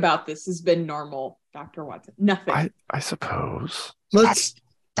 Nothing about this has been normal, Dr. Watson. Nothing. I suppose. That's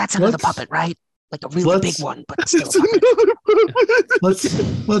another puppet, right? Like a really big one, but still a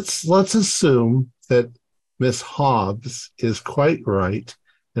puppet. Let's assume that Miss Hobbs is quite right,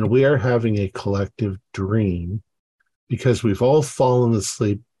 and we are having a collective dream because we've all fallen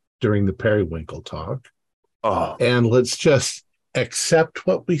asleep during the periwinkle talk. Oh. And let's just accept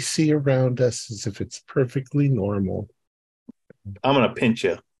what we see around us as if it's perfectly normal. I'm gonna pinch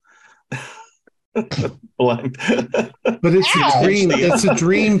you. Blind. But it's a dream. It's a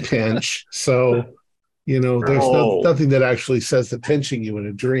dream pinch. So, there's nothing that actually says that pinching you in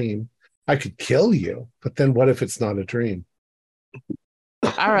a dream. I could kill you, but then what if it's not a dream?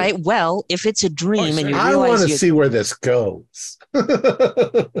 All right. Well, if it's a dream and you realize I want to see where this goes.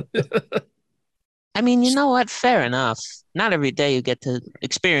 I mean, you know what? Fair enough. Not every day you get to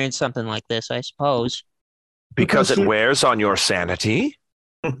experience something like this, I suppose. Because it wears on your sanity?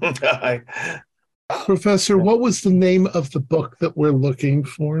 Professor, what was the name of the book that we're looking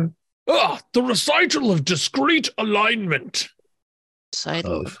for? The Recital of Discrete Alignment.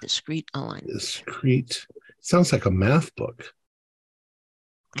 Recital of Discrete Alignment. Discrete. Sounds like a math book.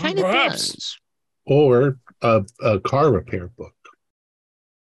 Kind of does. Or a car repair book.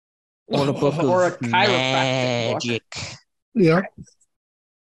 Or a book Or a of chiropractic magic. book. Yeah.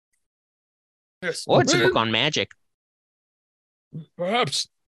 Yes. Or it's a book on magic. Perhaps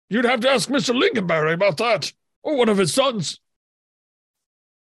you'd have to ask Mr. Lincolnberry about that, or one of his sons.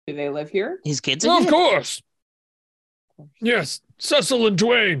 Do they live here? His kids Well, are of here? course. Yes, Cecil and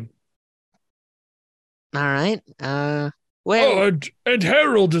Dwayne. All right. Oh, Well, and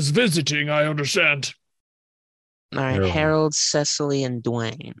Harold is visiting, I understand. all right. Harold. Harold, Cecily, and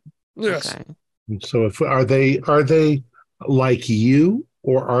Dwayne. Yes. Okay. So if are they like you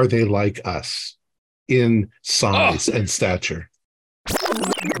or are they like us in size and stature?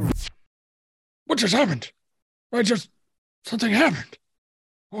 What just happened? Something happened.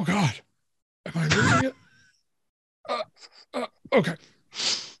 Oh, God. Am I losing it? Okay.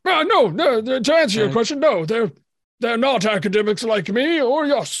 No, to answer your question, no, they're not academics like me or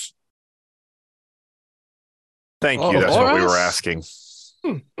yes. Thank Oh, you. That's or what we were us? asking.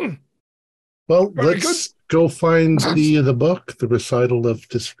 Well, Very let's go find the book, The Recital of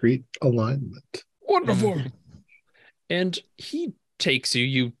Discrete Alignment. Wonderful. And he takes you.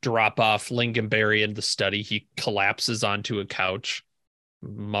 You drop off Lincolnberry in the study. He collapses onto a couch,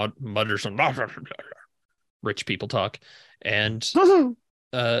 mutters some rich people talk, and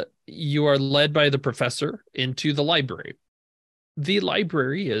you are led by the professor into the library. The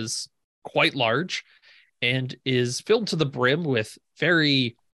library is quite large and is filled to the brim with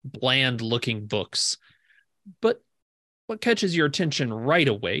very bland-looking books. But what catches your attention right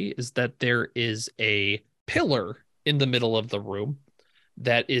away is that there is a pillar in the middle of the room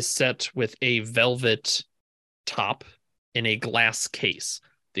that is set with a velvet top in a glass case.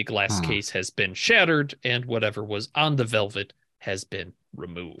 The glass case has been shattered, and whatever was on the velvet has been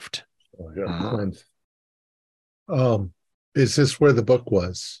removed. Oh, yeah. Is this where the book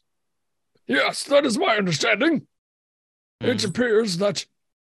was? Yes, that is my understanding. It appears that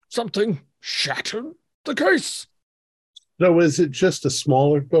something shattered the case. No, is it just a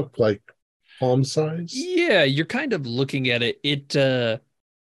smaller book, like palm size? Yeah, you're kind of looking at it.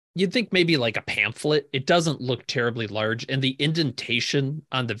 You'd think maybe like a pamphlet. It doesn't look terribly large, and the indentation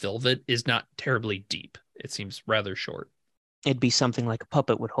on the velvet is not terribly deep. It seems rather short. It'd be something like a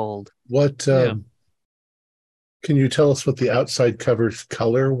puppet would hold. What can you tell us what the outside cover's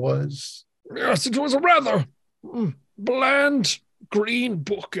color was? Yes, it was a rather bland green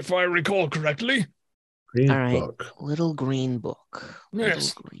book, if I recall correctly. Green All right. book. Little green book.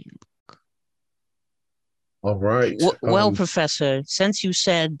 Yes. Little green book. All right. Well, Professor, since you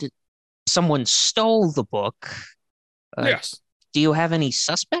said someone stole the book, Yes. do you have any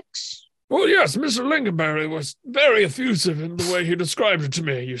suspects? Well, yes, Mr. Lincolnberry was very effusive in the way he described it to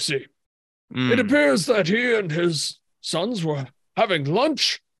me, you see. It appears that he and his sons were having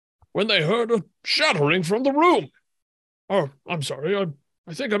lunch when they heard a shattering from the room. Oh, I'm sorry,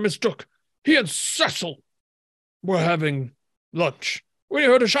 I think I mistook. He and Cecil were having lunch when he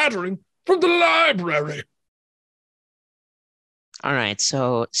heard a shattering from the library. All right,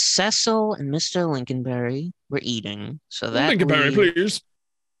 so Cecil and Mr. Lincolnberry were eating, so that Lincolnberry, please.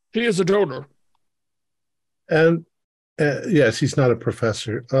 He is a donor. And yes, he's not a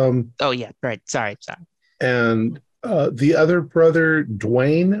professor. Oh yeah, right. Sorry. And the other brother,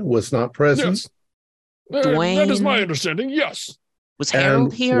 Dwayne, was not present. Yes. That is my Dwayne- understanding, yes. Was Harold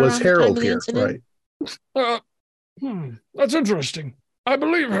And here? was around the time Harold of the here? incident? Right. That's interesting. I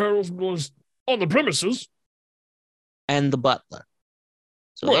believe Harold was on the premises. And the butler.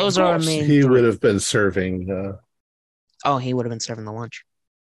 So Well, of those are our course. main He three. would have been serving. Oh, he would have been serving the lunch.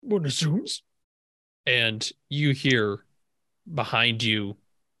 One assumes. And you hear behind you,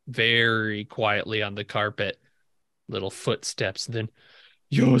 very quietly on the carpet, little footsteps. And then,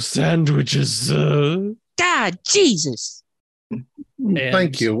 your sandwiches, sir. God, Jesus!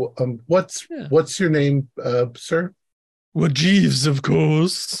 Thank you. What's your name, sir? Well, Jeeves, of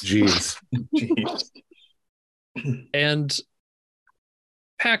course. Jeeves. Jeez. And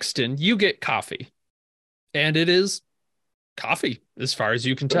Paxton, you get coffee. And it is coffee, as far as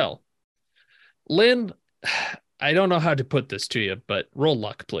you can tell. Lynn, I don't know how to put this to you, but roll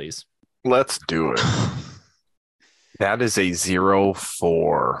luck, please. Let's do it. That is a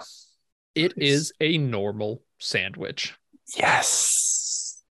 0-4. It is a normal sandwich.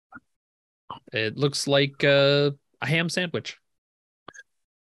 Yes. It looks like a ham sandwich.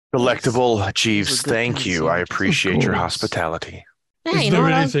 Delectable Those Jeeves, are good thank kind of you. I sandwiches. appreciate your course. hospitality. Hey, Is you know there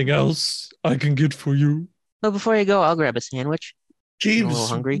what? anything else I can get for you? Well, before you go, I'll grab a sandwich. I'm a little Jeeves,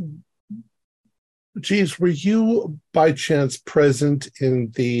 hungry. Jeeves, were you by chance present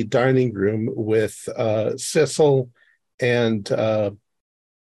in the dining room with Cecil and Mr.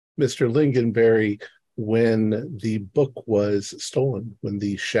 Lincolnberry when the book was stolen, when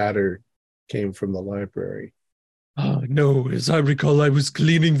the shatter came from the library? No, as I recall, I was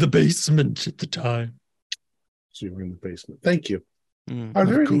cleaning the basement at the time. So you were in the basement. Thank you. Mm. Are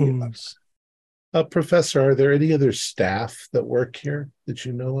there Of any, course. Professor, are there any other staff that work here that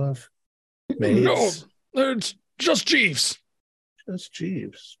you know of? Maids? No, it's just Jeeves. Just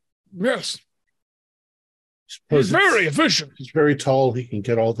Jeeves. Yes. Suppose He's very efficient. He's very tall. He can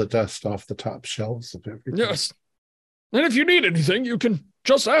get all the dust off the top shelves of everything. Yes. And if you need anything, you can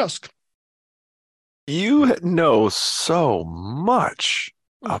just ask. You know so much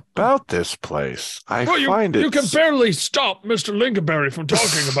about this place. I Well, find it. you can barely stop Mr. Lincolnberry from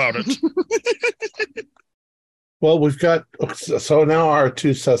talking about it. Well, we've got, so now our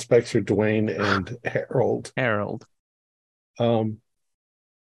two suspects are Dwayne and Harold. Harold.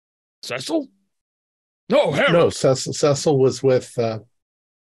 Cecil? No, Harold. No, Cecil was with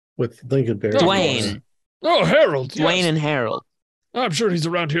Lincolnberry. Dwayne. Oh, Harold. Dwayne Yes. and Harold. I'm sure he's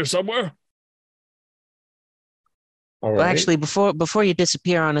around here somewhere. All right. Well, actually, before you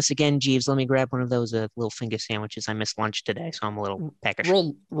disappear on us again, Jeeves, let me grab one of those little finger sandwiches. I missed lunch today, so I'm a little peckish.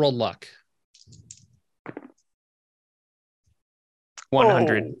 Roll luck.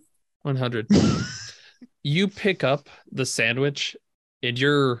 100. 100. You pick up the sandwich and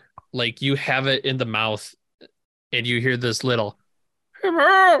you're like, you have it in the mouth and you hear this little,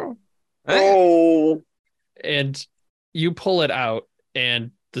 Oh, and you pull it out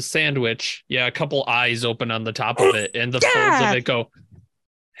and the sandwich, a couple eyes open on the top of it and the folds of it go,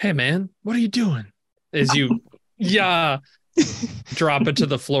 hey man, what are you doing? As you, drop it to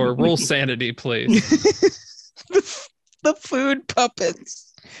the floor. Roll sanity, please. The food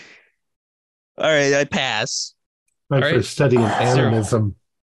puppets. All right, I pass. Time all for right. studying Zero. animism.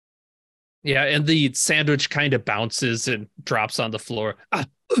 Yeah, and the sandwich kind of bounces and drops on the floor.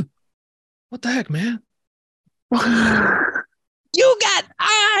 What the heck, man? You got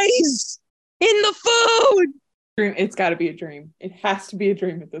eyes in the food. Dream. It's got to be a dream. It has to be a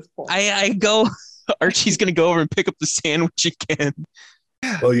dream at this point. I go. Archie's gonna go over and pick up the sandwich again.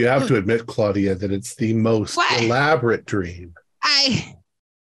 Well, you have to admit, Claudia, that it's the most What? elaborate dream. Hey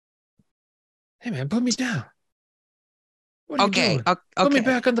man, put me down. What are you doing? Okay. Put me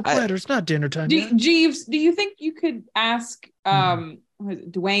back on the platter. It's not dinner time yet. Jeeves, do you think you could ask what is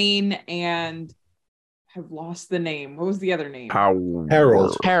it, Dwayne and have lost the name? What was the other name? Harold.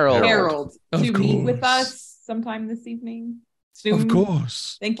 Harold Of to meet with course. us sometime this evening? Soon? Of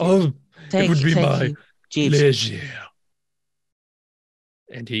course. Thank you. Oh, Thank it would you, be thank my you, Jeeves. pleasure.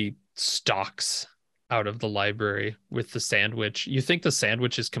 And he stalks out of the library with the sandwich. You think the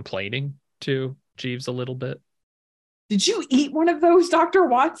sandwich is complaining to Jeeves a little bit? Did you eat one of those, Dr.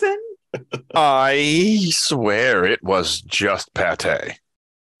 Watson? I swear it was just pate.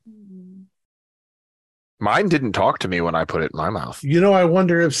 Mine didn't talk to me when I put it in my mouth. You know, I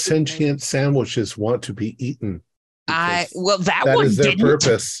wonder if sentient sandwiches want to be eaten. Well, that That one is their didn't.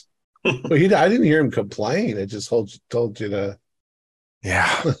 purpose. Well, I didn't hear him complain. I just told you to.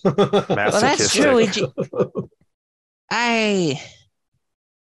 Yeah. Well, that's true. I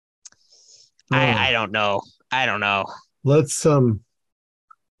don't know. I don't know. Let's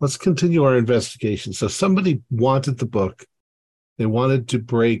continue our investigation. So somebody wanted the book. They wanted to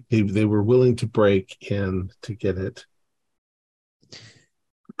break. They were willing to break in to get it.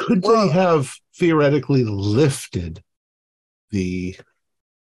 Could they have theoretically lifted the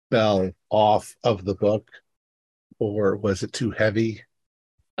bell off of the book, or was it too heavy?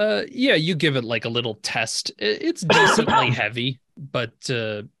 You give it like a little test. It's decently heavy, but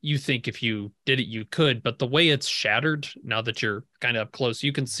you think if you did it, you could. But the way it's shattered, now that you're kind of up close,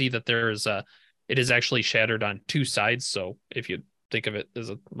 you can see that it is actually shattered on two sides. So if you think of it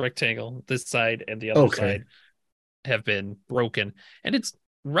as a rectangle, this side and the other side have been broken, and it's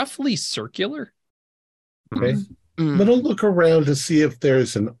roughly circular. Okay. I'm going to look around to see if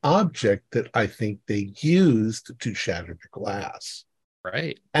there's an object that I think they used to shatter the glass.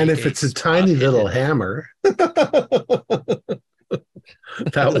 Right. And if it's a tiny little hammer, that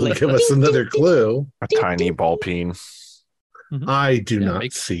will give us another clue. A tiny ball peen. I do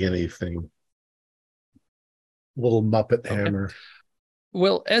not see anything. Little Muppet hammer.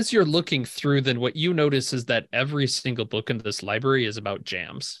 Well, as you're looking through, then what you notice is that every single book in this library is about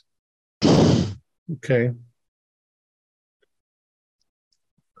jams. Okay.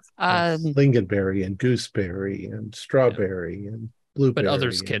 Lingonberry and gooseberry and strawberry and blueberry. But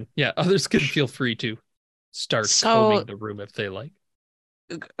others can feel free to start combing the room if they like.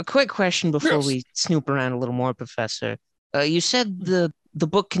 A quick question before we snoop around a little more, Professor. You said the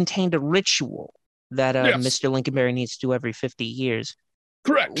book contained a ritual that Mr. Lincolnberry needs to do every 50 years.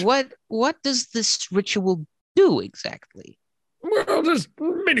 Correct. What does this ritual do exactly? Well, there's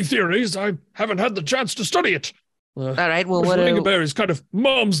many theories. I haven't had the chance to study it. All right. Well, Mr. Lincolnberry's kind of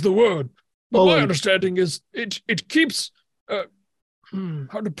mom's the word. But my and- understanding is it keeps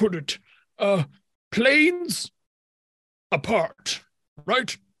how to put it, planes apart,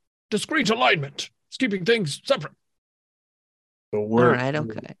 right? Discrete alignment. It's keeping things separate. So All we're right,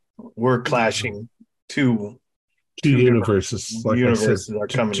 okay. we're clashing. Two universes, like universes I said, are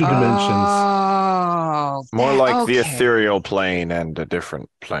coming two together. dimensions. Oh, More like the okay. ethereal plane and a different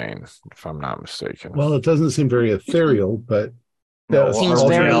plane, if I'm not mistaken. Well, it doesn't seem very ethereal, but No, Seems our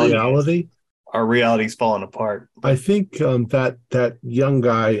very- reality. Our reality's falling apart. I think that young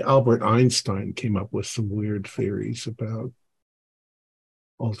guy Albert Einstein came up with some weird theories about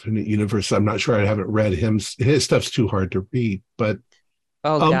alternate universe. I'm not sure. I haven't read him. His stuff's too hard to read. But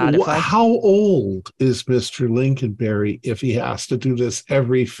Oh God! how old is Mr. Lincolnberry if he has to do this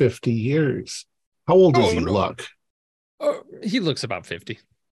every 50 years? How old does he look? He looks about 50.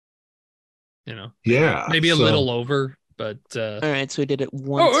 Yeah, maybe a little over, but all right, so we did it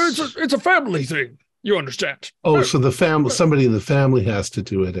once. Oh, it's a family thing. You understand? Oh, so the somebody in the family has to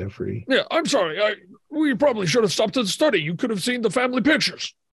do it every. Yeah, I'm sorry. We probably should have stopped at the study. You could have seen the family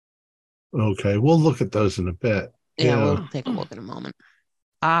pictures. Okay, we'll look at those in a bit. Yeah, we'll take a look in a moment.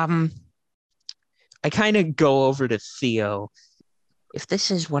 I kind of go over to Theo. If this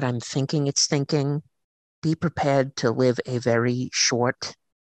is what I'm thinking it's thinking, be prepared to live a very short,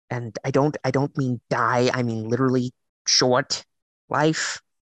 and I don't mean die, I mean literally short life.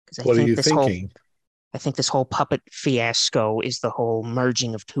 Because What are you thinking? I think this whole puppet fiasco is the whole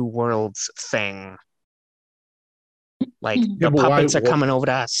merging of two worlds thing. Like Yeah, the but puppets why- are coming over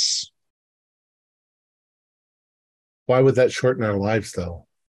to us. Why would that shorten our lives, though?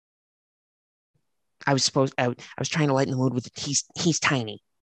 I was trying to lighten the mood with he's tiny.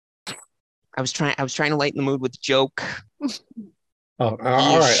 I was trying to lighten the mood with a joke. Oh,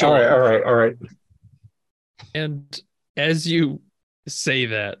 all right. And as you say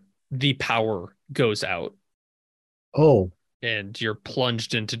that, the power goes out Oh, and you're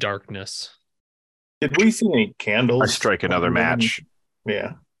plunged into darkness. Did we see any candles? I strike another match.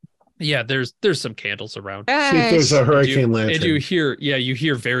 Yeah. Yeah, there's some candles around. see if there's a And hurricane lantern. And you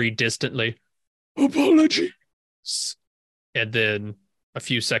hear very distantly, Apology. and then a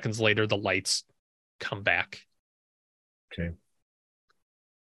few seconds later, the lights come back.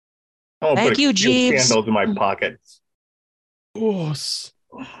 Oh, Thank put a you, few Jeeves. candles in my pockets. Boss.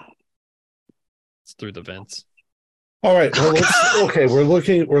 It's through the vents. All right. Well, we're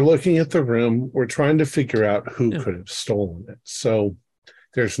looking at the room. We're trying to figure out who could have stolen it. So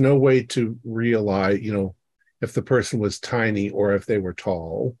there's no way to realize, if the person was tiny or if they were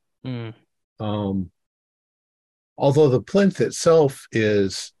tall. Mm. Although the plinth itself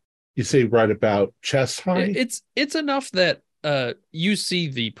is, you say, right about chest high. It's enough that you see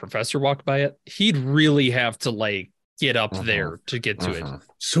the professor walk by it. He'd really have to get up there to get to it.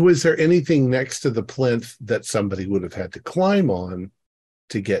 So is there anything next to the plinth that somebody would have had to climb on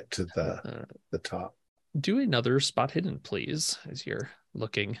to get to the top? Do another spot hidden, please, as you're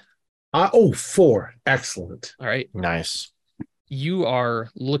looking. 4. Excellent. All right. Nice. You are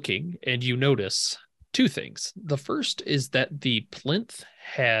looking and you notice two things. The first is that the plinth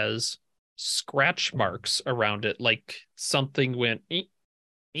has scratch marks around it, like something went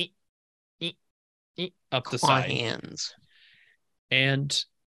up the side. Hands. And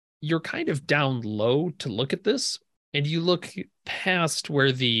you're kind of down low to look at this, and you look past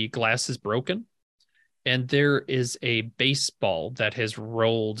where the glass is broken, and there is a baseball that has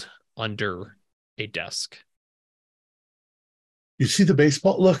rolled under a desk. You see the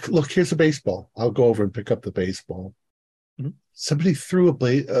baseball? Look, here's a baseball. I'll go over and pick up the baseball. Mm-hmm. Somebody threw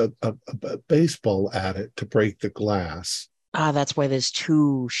a baseball at it to break the glass. That's why there's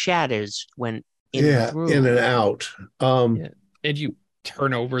two shadows went in through. In and out. And you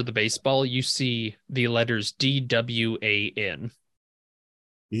turn over the baseball, you see the letters DWAN.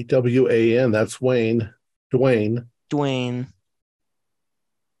 DWAN, that's Dwayne.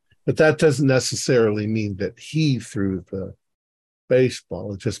 But that doesn't necessarily mean that he threw the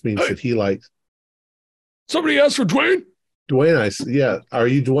baseball. It just means that he likes Somebody asked for Dwayne? Dwayne. Yeah. Are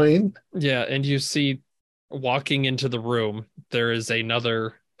you Dwayne? Yeah, and you see walking into the room, there is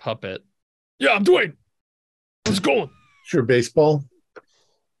another puppet. Yeah, I'm Dwayne. How's it going? Sure, baseball.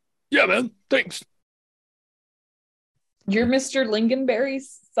 Yeah, man. Thanks. You're Mr.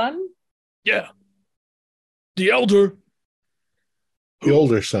 Lincolnberry's son? Yeah. The elder. The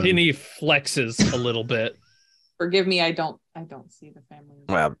older son. And he flexes a little bit. Forgive me, I don't see the family.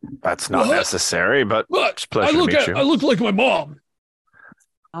 Well, that's not What? necessary, but Look, it's a pleasure to meet you. I look like my mom.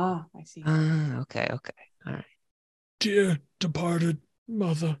 Ah, I see. Okay. All right. Dear departed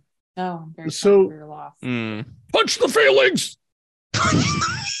mother. No, I'm very So- sorry for your loss. Punch the feelings.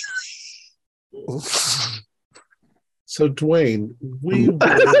 So, Dwayne, we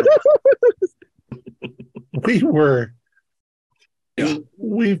were Yeah.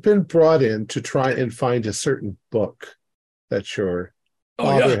 we've been brought in to try and find a certain book that your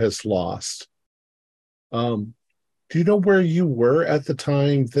father has lost. Do you know where you were at the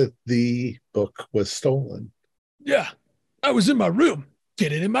time that the book was stolen? Yeah. I was in my room,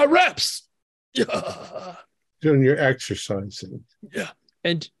 getting in my reps. Yeah. Doing your exercising. Yeah.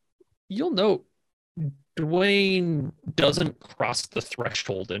 And you'll note Dwayne doesn't cross the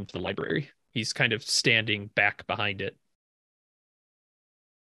threshold into the library. He's kind of standing back behind it.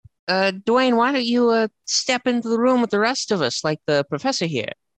 Dwayne, why don't you step into the room with the rest of us, like the professor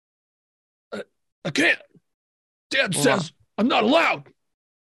here? I can't. Dad says I'm not allowed.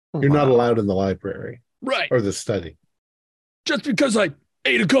 You're not allowed in the library Right. or the study. Just because I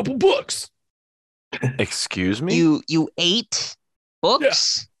ate a couple books. Excuse me? You ate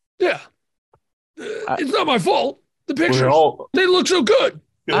books? Yeah. It's not my fault. The pictures, They're they look so good.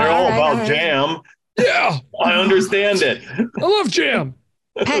 all All about right. jam. Yeah. I understand it. I love jam.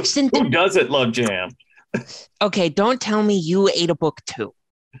 Paxton, Who doesn't love jam? okay, don't tell me you ate a book too.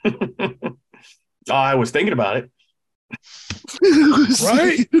 I was thinking about it.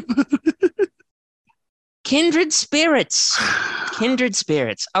 Right? Kindred spirits. Kindred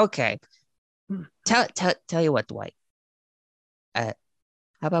spirits. Okay. Tell you what, Dwight. How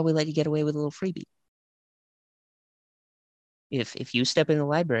about we let you get away with a little freebie? If you step in the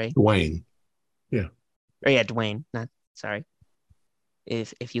library, Dwayne. Dwayne. Not sorry.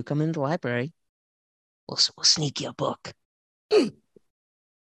 If you come in the library, we'll sneak you a book.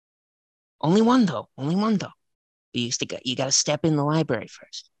 Only one though. Only one though. You got to step in the library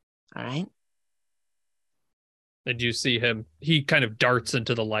first. All right. And you see him, he kind of darts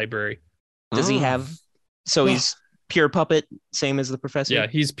into the library. Does he have? So he's pure puppet, same as the professor. Yeah,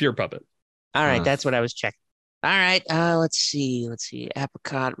 he's pure puppet. All right, that's what I was checking. All right, let's see.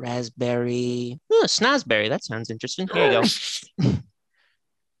 Apricot, raspberry, snozberry. That sounds interesting. Here you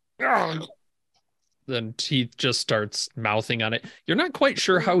go. Then he just starts mouthing on it. You're not quite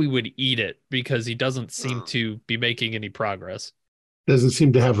sure how he would eat it because he doesn't seem to be making any progress. Doesn't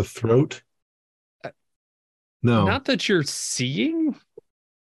seem to have a throat. No. Not that you're seeing.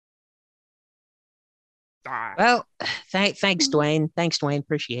 Well, thanks, Dwayne. Thanks, Dwayne.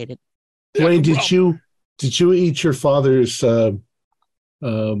 Appreciate it. Dwayne, did you eat your father's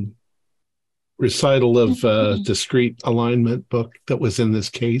recital of discrete alignment book that was in this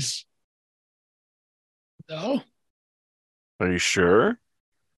case? No. Are you sure?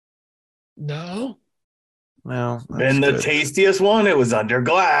 No. Well, And the tastiest one, it was under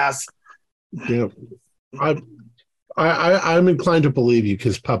glass. Yeah. I'm inclined to believe you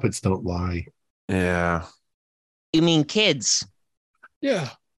because puppets don't lie. Yeah. You mean kids? Yeah.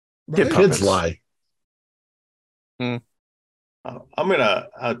 Kid Right? Kids puppets. lie. I'm gonna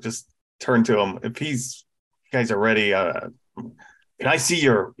just turn to him. If you guys are ready, can I see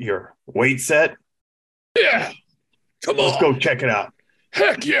your weight set? Yeah. Come on. Let's go check it out.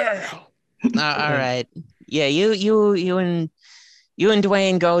 Heck yeah. All right. Yeah, you and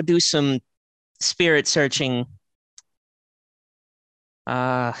Dwayne go do some spirit searching.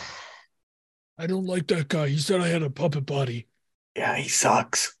 I don't like that guy. He said I had a puppet body. Yeah, he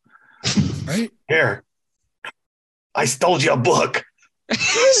sucks. Right? Here, I stole you a book.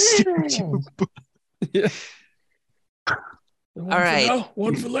 Yeah. One All for right. now,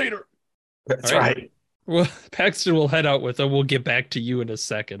 one for later. That's All right. right. Well, Paxton will head out with him. We'll get back to you in a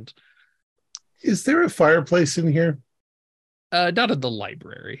second. Is there a fireplace in here? Not in the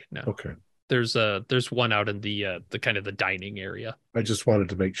library. No. Okay. There's one out in the kind of the dining area. I just wanted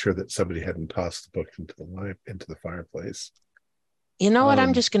to make sure that somebody hadn't tossed the book into the fireplace. You know what?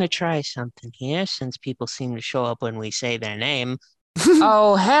 I'm just gonna try something here, since people seem to show up when we say their name.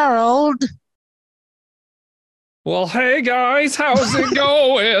 Oh, Harold. Well, hey guys, how's it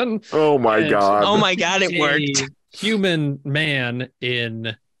going? Oh my And- God. Oh my God, it A worked. human man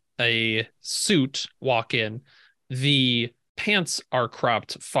in a suit walk in. The pants are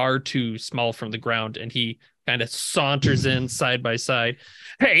cropped far too small from the ground, and he kind of saunters in side by side.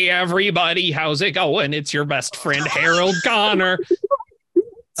 Hey everybody, how's it going? It's your best friend Harold Connor.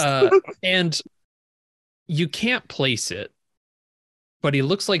 And you can't place it, but he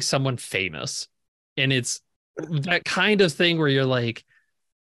looks like someone famous. And it's that kind of thing where you're like,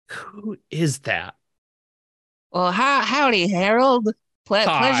 who is that? Well, howdy, Harold. Pleasure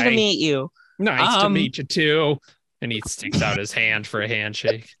Hi. to meet you. Nice to meet you too. And he sticks out his hand for a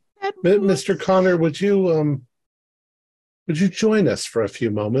handshake. Mr. Connor, would you join us for a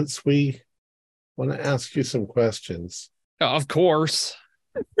few moments? We want to ask you some questions. Of course.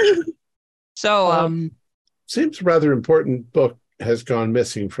 So, Seems a rather important book has gone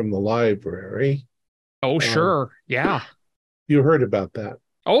missing from the library. Oh, sure. Yeah. You heard about that.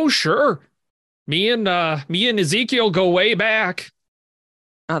 Oh, sure. Me and Ezekiel go way back.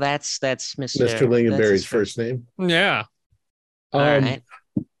 oh, that's Mr. Mr. Lingonberry's that's his first name. Yeah. All right.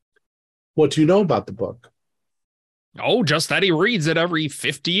 What do you know about the book? Oh, just that he reads it every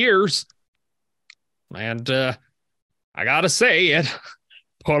 50 years. And I gotta say, it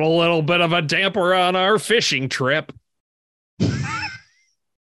put a little bit of a damper on our fishing trip.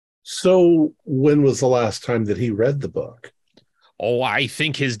 So when was the last time that he read the book? Oh, I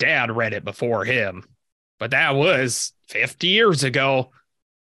think his dad read it before him. But that was 50 years ago.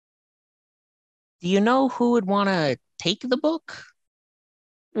 Do you know who would want to take the book?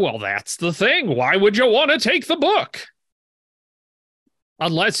 Well, that's the thing. Why would you want to take the book?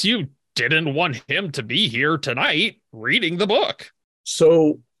 Unless you didn't want him to be here tonight reading the book.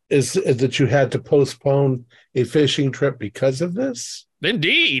 So is it that you had to postpone a fishing trip because of this?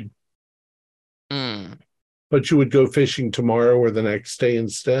 Indeed. But you would go fishing tomorrow or the next day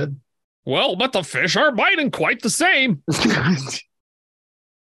instead? Well, but the fish are biting quite the same.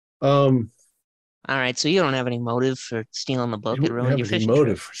 All right, so you don't have any motive for stealing the book. You It wouldn't ruined your have any fishing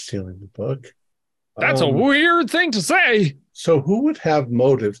motive trip. for stealing the book. That's a weird thing to say. So who would have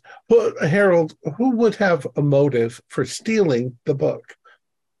motives? Harold, who would have a motive for stealing the book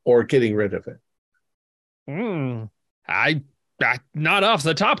or getting rid of it? I not off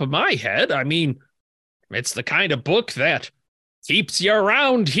the top of my head. I mean, it's the kind of book that keeps you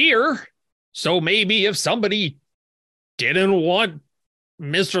around here. So maybe if somebody didn't want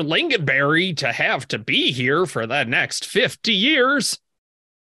Mr. Lingonberry to have to be here for the next 50 years.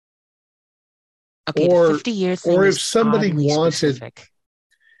 Okay, Or- the 50-year thing or is if somebody oddly wanted- specific.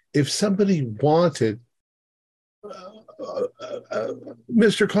 If somebody wanted,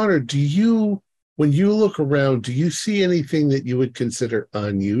 Mr. Connor, when you look around, do you see anything that you would consider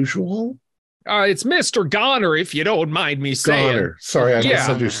unusual? It's Mr. Goner, if you don't mind me saying. Goner. Sorry, I Yeah.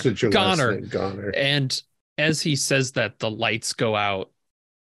 misunderstood your last Goner. name. Goner. And as he says that, the lights go out.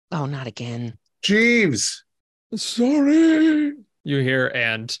 Oh, not again. Jeeves. Sorry. You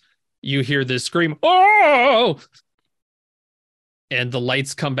hear this scream, oh! And the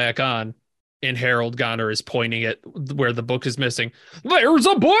lights come back on, and Harold Goner is pointing at where the book is missing. There's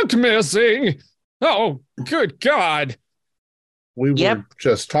a book missing! Oh, good God. We Yep. were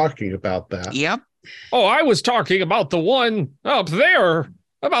just talking about that. Yep. Oh, I was talking about the one up there,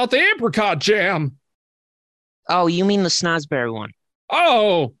 about the apricot jam. Oh, you mean the snozberry one?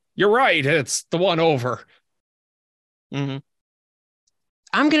 Oh, you're right. It's the one over. Mm-hmm.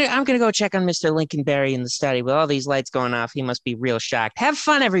 I'm gonna go check on Mr. Lincolnberry in the study. With all these lights going off, he must be real shocked. Have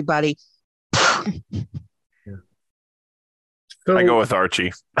fun, everybody. So, I go with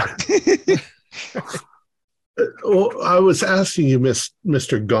Archie. well, I was asking you,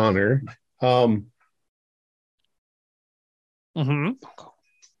 Mr. Goner, Mm-hmm.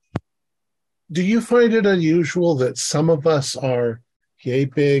 do you find it unusual that some of us are yay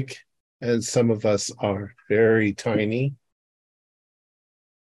big and some of us are very tiny?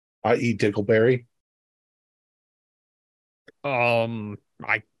 I.e. Diggleberry.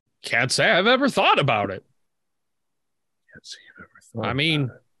 I can't say I've ever thought about it. Can't say you've ever thought I about mean, it.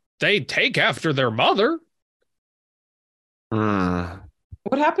 they take after their mother.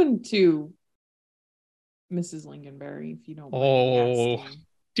 What happened to Mrs. Lingonberry, if you don't mind me asking?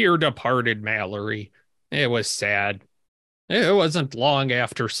 Dear departed Mallory. It was sad. It wasn't long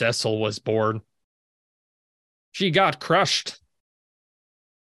after Cecil was born. She got crushed.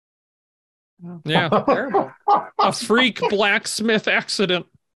 Oh, Yeah, terrible. a freak blacksmith accident.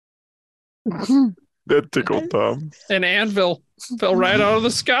 That tickled Tom. An anvil fell right out of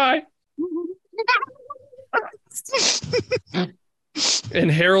the sky. And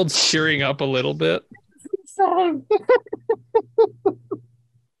Harold's cheering up a little bit.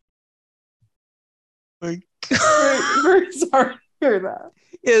 Very, very sorry to hear that.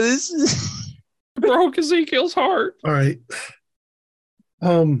 Yeah, this is. Broke Ezekiel's heart. All right.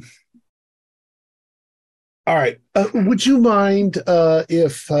 All right. Would you mind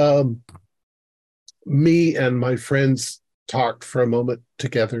if me and my friends talked for a moment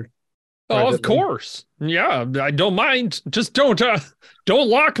together? Oh, of privately? course. Yeah, I don't mind. Just don't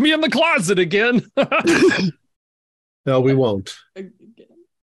lock me in the closet again. No, we won't.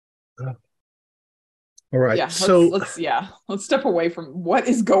 All right. Yeah, so let's step away from what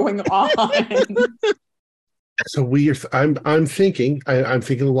is going on. I'm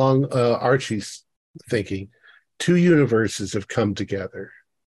thinking along Archie's thinking. Two universes have come together,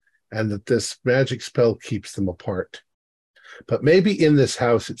 and that this magic spell keeps them apart. But maybe in this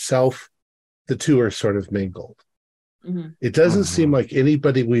house itself, the two are sort of mingled. Mm-hmm. It doesn't seem like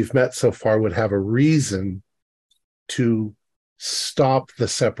anybody we've met so far would have a reason to stop the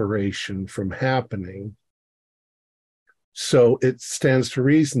separation from happening. So it stands to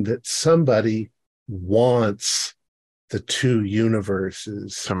reason that somebody wants the two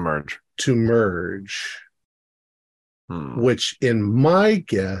universes to merge. Which in my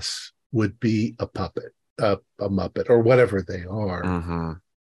guess would be a puppet, a Muppet, or whatever they are.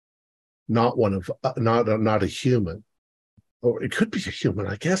 Not one of not a human. Or it could be a human.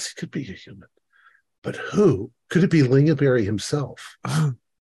 I guess it could be a human. But who? Could it be Lingonberry himself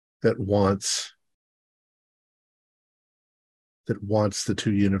that wants the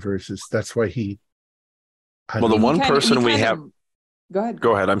two universes? That's why he. Well, the one person we have. Go ahead.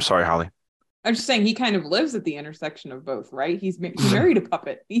 Go ahead. I'm sorry, Holly. I'm just saying he kind of lives at the intersection of both, right? He married a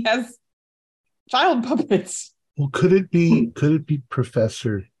puppet. He has child puppets. Well, could it be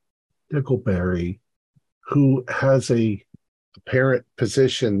Professor Dickleberry, who has a apparent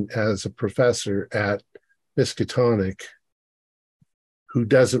position as a professor at Miskatonic, who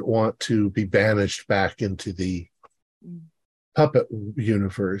doesn't want to be banished back into the puppet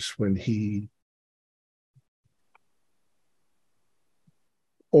universe when he,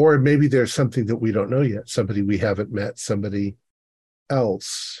 or maybe there's something that we don't know yet, somebody we haven't met, somebody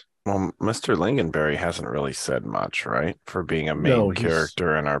else. Well, Mr. Lingonberry hasn't really said much, right? For being a main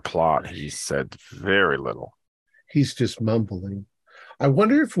character in our plot, he's said very little. He's just mumbling. I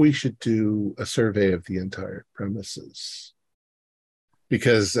wonder if we should do a survey of the entire premises.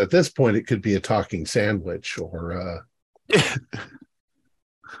 Because at this point, it could be a talking sandwich or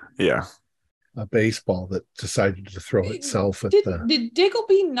yeah, a baseball that decided to throw itself at the... Did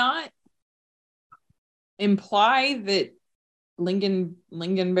Diggleby not imply that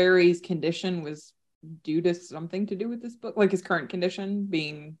Lingonberry's condition was due to something to do with this book? Like his current condition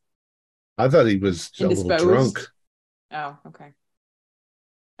being... I thought he was indisposed? A little drunk. Oh, okay.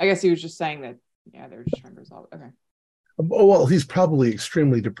 I guess he was just saying that, yeah, they were just trying to resolve it. Okay. Oh, well, he's probably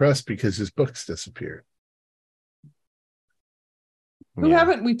extremely depressed because his books disappeared. Who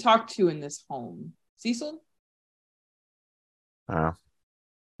haven't we talked to in this home? Cecil?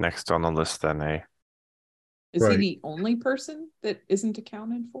 Next on the list, then, eh? Is he the only person that isn't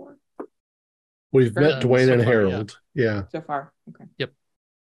accounted for? We've met Dwayne and Harold. Yeah. So far. Okay. Yep.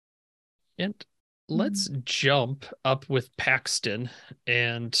 And let's jump up with Paxton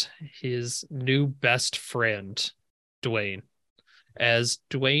and his new best friend, Dwayne. As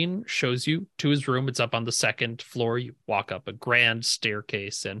Dwayne shows you to his room, it's up on the second floor. You walk up a grand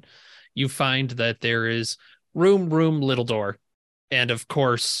staircase and you find that there is room, little door. And of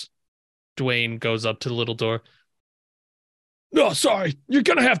course, Dwayne goes up to the little door. No, sorry. You're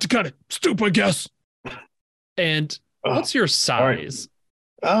going to have to kind of stoop, I guess. And what's your size?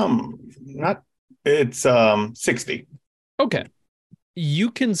 It's 60. Okay.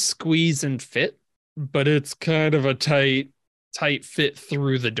 You can squeeze and fit, but it's kind of a tight fit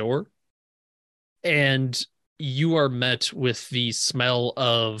through the door. And you are met with the smell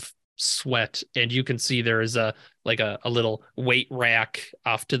of sweat, and you can see there is a little weight rack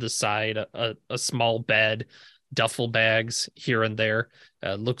off to the side, a small bed, duffel bags here and there.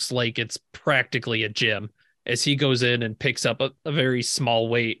 Looks like it's practically a gym. As he goes in and picks up a very small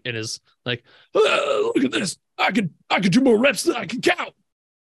weight and is like, look at this. I could do more reps than I can count.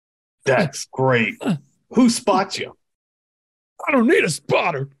 That's great. Who spots you? I don't need a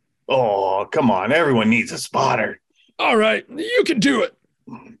spotter. Oh, come on. Everyone needs a spotter. All right. You can do it.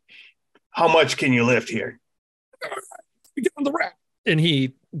 How much can you lift here? Get on the rack. And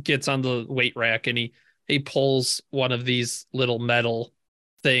he gets on the weight rack and he pulls one of these little metal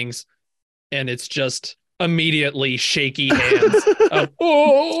things, and it's just immediately shaky hands. I'll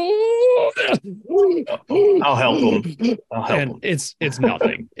help him. And it's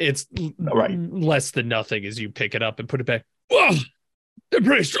nothing. It's right. Less than nothing as you pick it up and put it back. Whoa, they're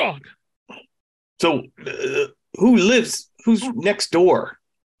pretty strong. So, who's next door?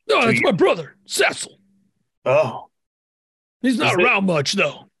 No, that's my brother, Cecil. Oh. He's not around much,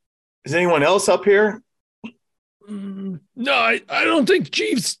 though. Is anyone else up here? No, I don't think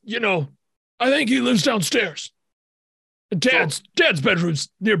Jeeves, I think he lives downstairs. And Dad's bedroom's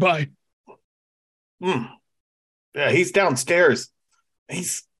nearby. Yeah, he's downstairs.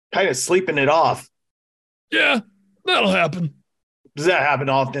 He's kind of sleeping it off. Yeah, that'll happen. Does that happen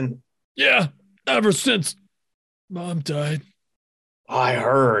often? Yeah, ever since Mom died. I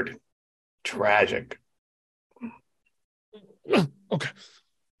heard. Tragic. Okay.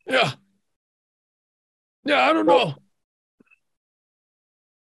 Yeah. Yeah, I don't know.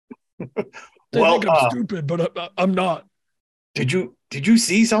 They think I'm stupid, but I'm not. Did you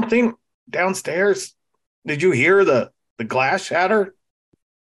see something? downstairs? Did you hear the glass shatter?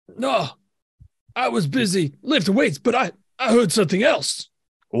 No, I was busy lifting weights, but I heard something else.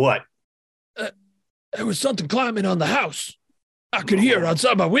 What? There was something climbing on the house. I could hear it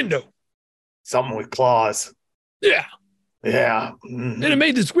outside my window. Something with claws. Yeah, Yeah. and it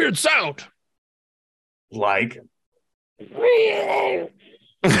made this weird sound. Like.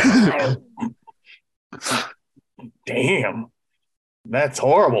 Damn. That's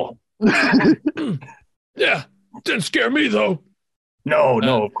horrible. Yeah, didn't scare me though. No,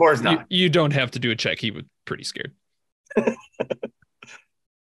 of course not. You don't have to do a check. He was pretty scared. Does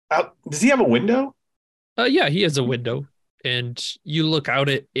he have a window? Yeah, he has a window, and you look out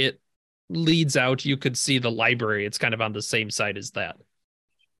it leads out. You could see the library. It's kind of on the same side as that.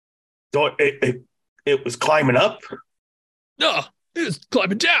 So it was climbing up? No, it was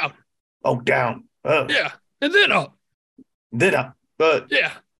climbing down. Oh, down. Yeah, and then up. Then up.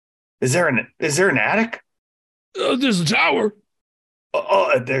 Yeah. Is there an attic? There's a tower.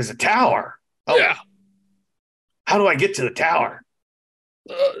 There's a tower. Oh, Yeah. How do I get to the tower?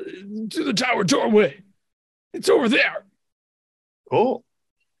 To the tower doorway. It's over there. Cool.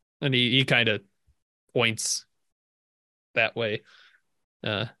 And he kind of points that way.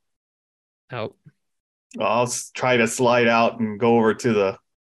 Out. I'll try to slide out and go over to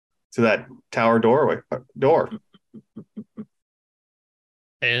that tower door.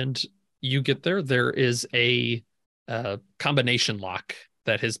 And you get there. There is a combination lock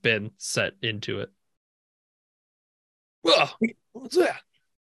that has been set into it. Well, what's that?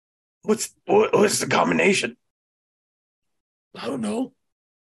 What's the combination? I don't know.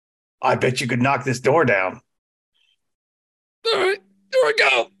 I bet you could knock this door down. All right, here we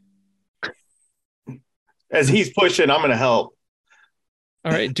go. As he's pushing, I'm going to help.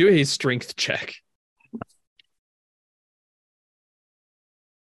 All right, do a strength check.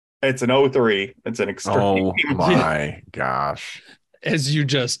 It's an 03. It's an extreme. Oh my gosh. As you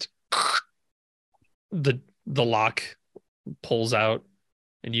just the lock pulls out,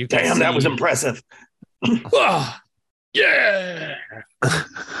 and you can Damn, that was see- impressive. Ah, yeah.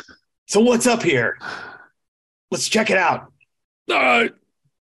 So what's up here? Let's check it out. All right.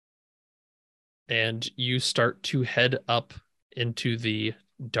 and you start to head up into the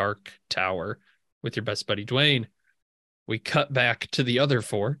dark tower with your best buddy Dwayne. We cut back to the other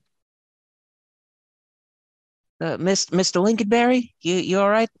four. Mr. Lincolnberry, you all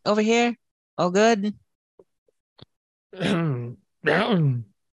right over here? All good? Down.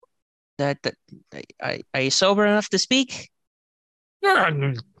 Are you sober enough to speak?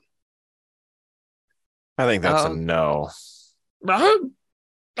 I think that's a Oh. no. Mhm.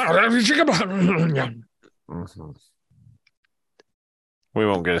 Mhm. We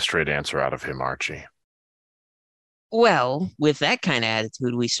won't get a straight answer out of him, Archie. Well, with that kind of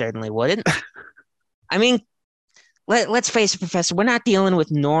attitude, we certainly wouldn't. I mean, let's face it, Professor, we're not dealing with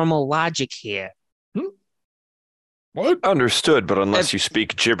normal logic here. What? Understood, but unless you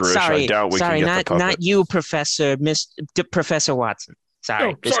speak gibberish, I doubt we can get the puppet. not you, Professor Professor Watson.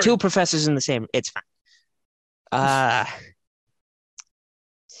 Sorry, Oh, there's sorry. two professors in the same. It's fine.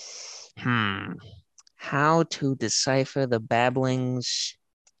 How to decipher the babblings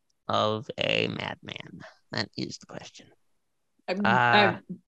of a madman? That is the question.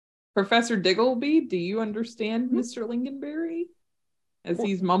 Professor Diggleby, do you understand Mr. Lincolnberry as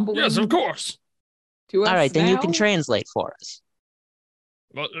he's mumbling? Yes, of course. To us All right, then you now? can translate for us.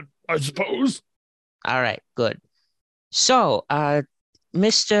 Well, I suppose. All right, good. So, Mr.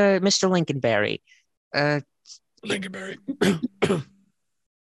 Lincolnberry, Lincolnberry.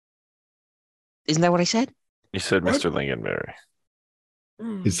 isn't that what I said? You said What? Mr. Lincolnberry.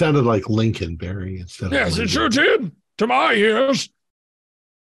 It sounded like Lincolnberry instead Yes, of it Lincoln. sure did. To my ears.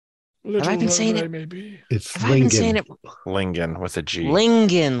 Have I been saying it? Maybe. It's Have I been saying Lincoln. it? Lingen with a G.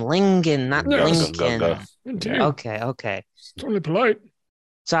 Lincoln, not Yes. Lincoln. Indeed. Okay. It's totally polite.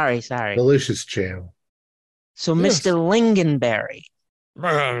 Sorry. Delicious jam. So, Yes. Mr. Lincolnberry,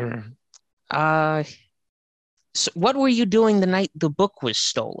 Uh, so what were you doing the night the book was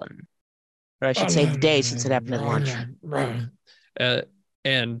stolen? Or I should say the day, since it happened at lunch.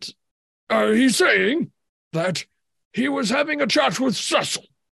 And He's saying that he was having a chat with Cecil.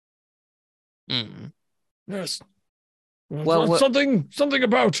 Hmm. Yes. Well, what- something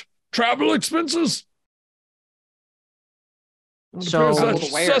about travel expenses. It So- appears that Travel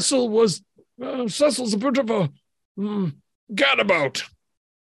to where? Cecil's a bit of a gadabout.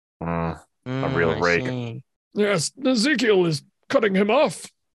 A real I rake. see. Yes, Ezekiel is cutting him off.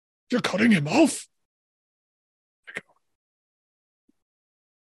 You're cutting him off?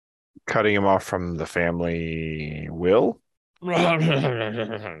 Cutting him off from the family will?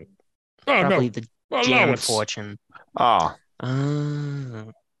 Probably no. the jam Allowance. fortune. Ah,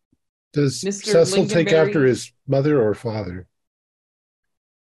 Does Mr. Cecil take after Lingonberry? his mother or father?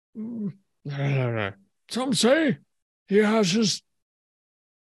 Some say he has his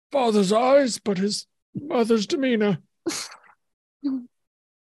father's eyes, but his mother's demeanor.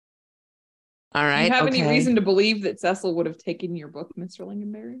 All Do right. you have okay. any reason to believe that Cecil would have taken your book, Mr.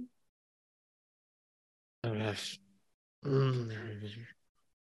 Lingonberry?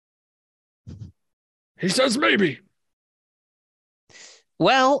 He says maybe.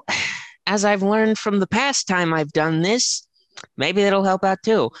 Well, as I've learned from the past time I've done this, maybe it'll help out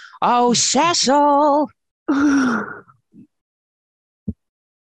too. Oh, Cecil!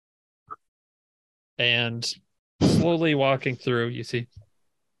 And slowly walking through, you see.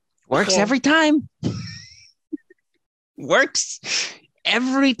 Works every time. Works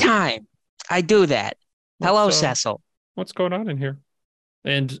every time. I do that. Hello, Cecil. What's going on in here?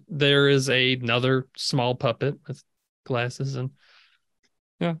 And there is another small puppet with glasses and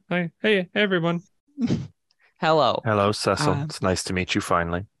yeah. Hey, everyone. Hello. hello, Cecil. It's nice to meet you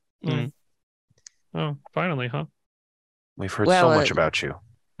finally. Mm. Oh, finally, huh? We've heard Well, so much about you.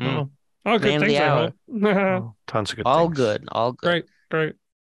 Mm. Oh, good Man of things, the I hour. hope. Oh, tons of good All things. good. All good. Great.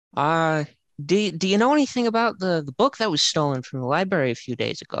 Do you know anything about the book that was stolen from the library a few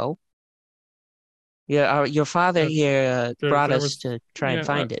days ago? Yeah, your father here brought there us was- to try and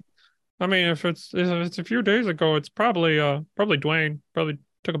find it. I mean, if it's a few days ago, it's probably Dwayne probably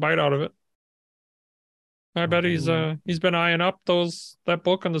took a bite out of it. I bet he's been eyeing up that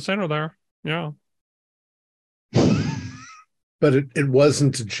book in the center there. Yeah. But it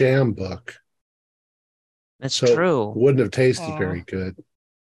wasn't a jam book. That's So true. it wouldn't have tasted very good.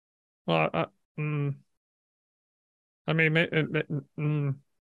 Well, I mean,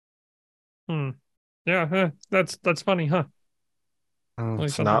 yeah, that's funny, huh? Like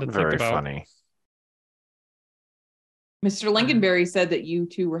It's something not to think very about. funny. Mr. Lingonberry said that you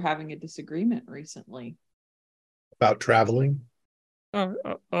two were having a disagreement recently. About traveling?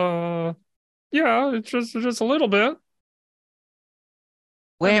 Yeah, it's just a little bit.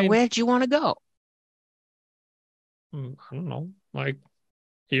 Where'd you want to go? I don't know, like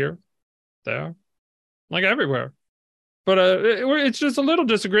here, there, like everywhere. But it's just a little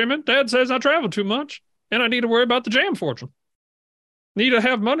disagreement. Dad says I travel too much, and I need to worry about the jam fortune. Need to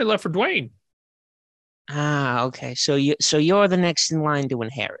have money left for Dwayne. Ah, okay. So you're the next in line to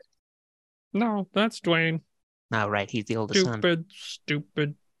inherit. No, that's Dwayne. Oh, right. He's the oldest son.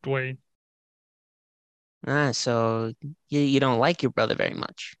 Stupid Dwayne. Ah, so you don't like your brother very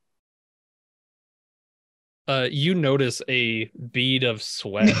much. You notice a bead of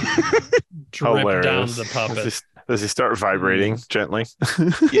sweat drip Hilarious. down the puppet. Does he start vibrating gently?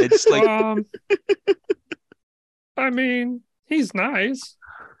 Yeah, it's like I mean, he's nice.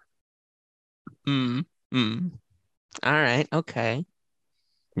 All right, okay.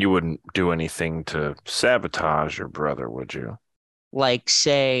 You wouldn't do anything to sabotage your brother, would you? Like,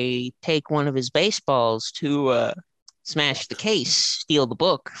 say, take one of his baseballs to smash the case, steal the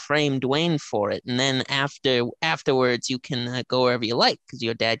book, frame Dwayne for it, and then afterwards you can go wherever you like because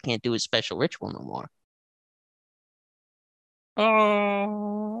your dad can't do his special ritual no more.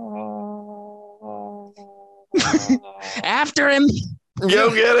 After him.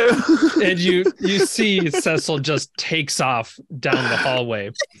 Go get him. And you see Cecil just takes off down the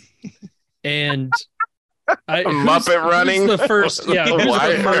hallway. And Muppet running. Who's the first? Yeah,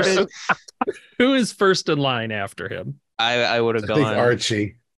 Why? who is first in line after him? I would have I think gone.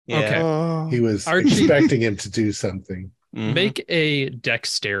 Archie. Yeah. Okay. He was Archie. expecting him to do something. Mhm. Make a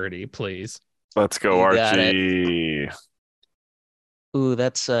dexterity, please. Let's go, You got Archie. Ooh,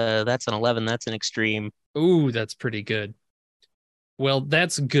 that's an 11. That's an extreme. Ooh, that's pretty good. Well,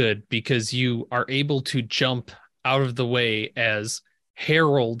 that's good because you are able to jump out of the way as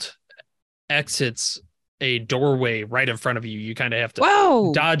Harold exits a doorway right in front of you. You kind of have to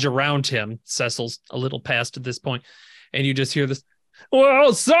Whoa! dodge around him. Cecil's a little past at this point, and you just hear this.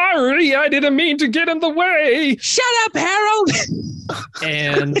 Well, sorry, I didn't mean to get in the way. Shut up, Harold!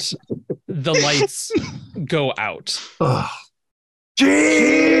 And the lights go out. Oh,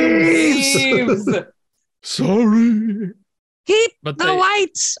 Jeeves! Sorry. Keep But the they-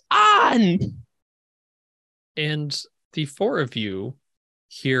 lights on! And the four of you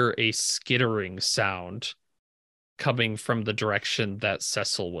hear a skittering sound coming from the direction that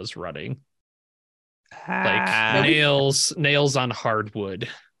Cecil was running. Like nails on hardwood.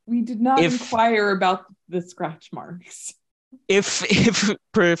 We did not If- inquire about the scratch marks. If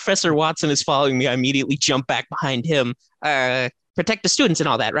Professor Watson is following me, I immediately jump back behind him. Protect the students and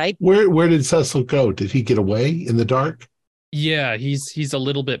all that, right? where did Cecil go? Did he get away in the dark? Yeah, he's a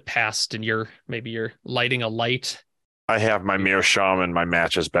little bit past, and you're lighting a light. I have my meerschaum and my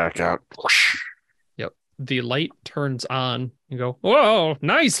matches back out. Yep. The light turns on. You go, whoa,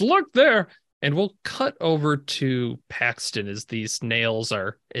 nice look there. And we'll cut over to Paxton as these nails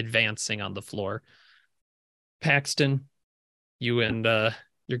are advancing on the floor. Paxton, you and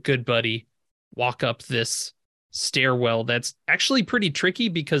your good buddy walk up this stairwell that's actually pretty tricky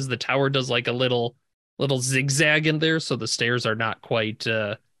because the tower does like a little zigzag in there, so the stairs are not quite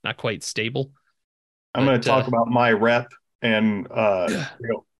stable. I'm going to talk about my rep and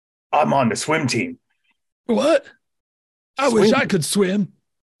I'm on the swim team. What? I wish I could swim.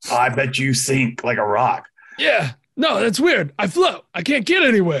 I bet you sink like a rock. Yeah. No, that's weird. I float. I can't get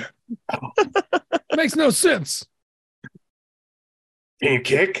anywhere. Makes no sense. Can you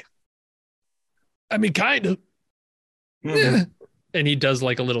kick? I mean, kind of. Mm-hmm. Yeah. And he does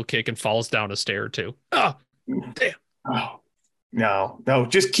like a little kick and falls down a stair too. Oh, damn. Oh, no.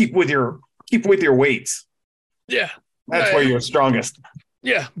 Just keep with your weights. Yeah. That's where you're strongest.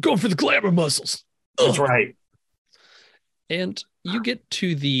 Yeah. Going for the glamour muscles. That's right. And you get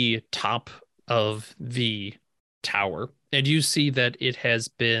to the top of the tower, and you see that it has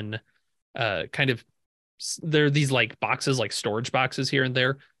been there are these like boxes, like storage boxes here and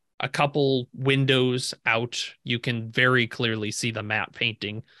there. A couple windows out, you can very clearly see the matte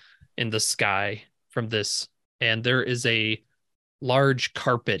painting in the sky from this. And there is a large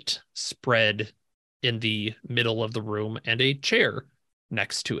carpet spread in the middle of the room and a chair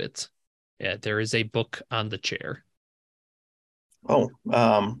next to it. Yeah, there is a book on the chair. Oh,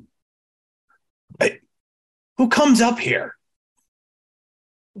 hey, who comes up here?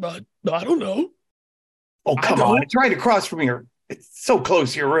 But I don't know. Oh, come on. It's right across from your, it's so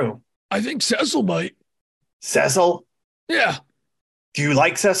close to your room. I think Cecil might. Cecil? Yeah. Do you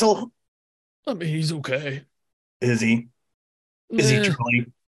like Cecil? I mean, he's okay. Is he? Is he truly?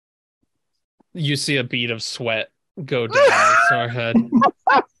 You see a bead of sweat go down his forehead.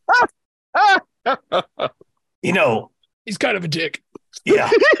 You know, he's kind of a dick.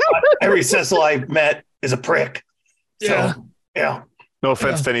 Yeah. Every Cecil I've met is a prick. Yeah. So, yeah. No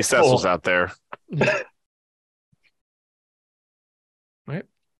offense to any Cecils out there. Right.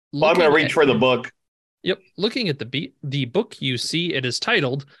 Well, I'm going to reach for the book. Yep. Looking at the book you see, it is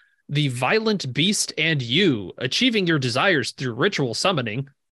titled The Violent Beast and You, Achieving Your Desires Through Ritual Summoning,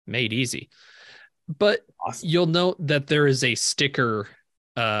 Made Easy. But awesome. You'll note that there is a sticker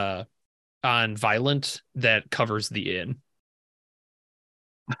on Violent that covers the inn.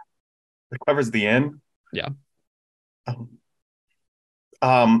 It covers the inn? Yeah.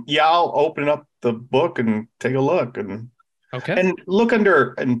 Yeah, I'll open up the book and take a look and look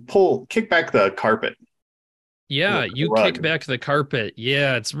under and kick back the carpet. Yeah, you kick back the carpet.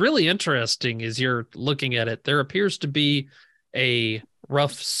 Yeah, it's really interesting as you're looking at it. There appears to be a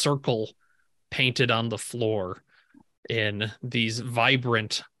rough circle painted on the floor in these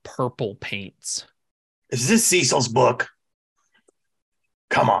vibrant purple paints. Is this Cecil's book?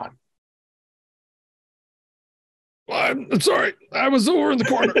 Come on. I'm sorry. I was over in the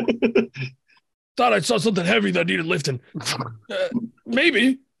corner. Thought I saw something heavy that needed lifting.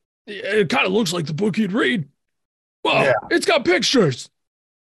 Maybe. It kind of looks like the book you'd read. Well, yeah. It's got pictures.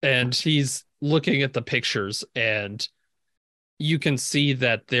 And he's looking at the pictures, and you can see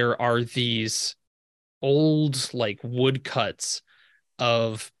that there are these old, like, woodcuts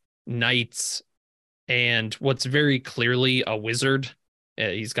of knights and what's very clearly a wizard.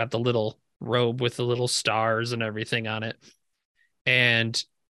 He's got the little robe with the little stars and everything on it. And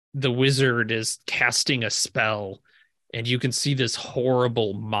the wizard is casting a spell, and you can see this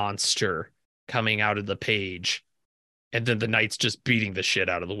horrible monster coming out of the page. And then the knight's just beating the shit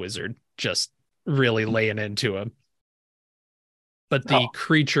out of the wizard, just really laying into him. But the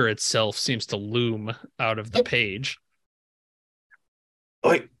creature itself seems to loom out of the page.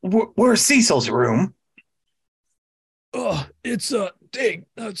 Wait, where's Cecil's room? Oh, it's dang.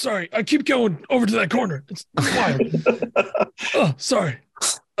 Sorry, I keep going over to that corner. It's wild. Oh, sorry.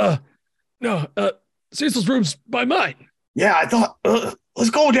 No, Cecil's room's by mine. Yeah, I thought let's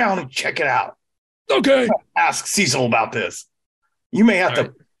go down and check it out. Okay. Ask Cecil about this. You may have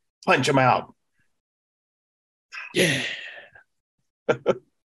to punch him out. Yeah.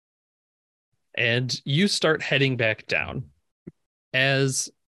 And you start heading back down as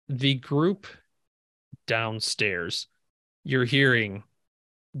the group downstairs. You're hearing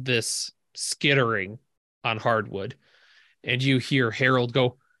this skittering on hardwood, and you hear Harold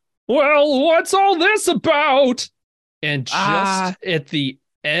go, "Well, what's all this about?" And just at the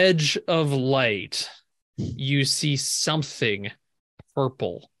edge of light, you see something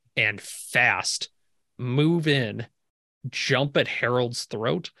purple and fast move in jump at Harold's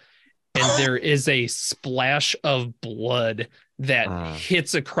throat, and there is a splash of blood that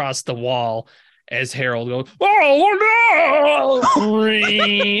hits across the wall as Harold goes, "Oh no!"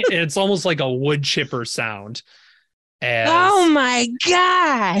 It's almost like a wood chipper sound. Oh my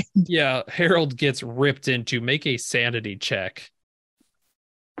God. Yeah, Harold gets ripped into. Make a sanity check.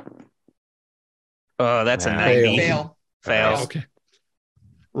 Oh, that's a Yeah. 90. Fail. Fail. Okay.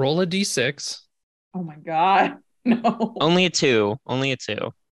 Roll a d6. Oh my God. No. Only a 2. Only a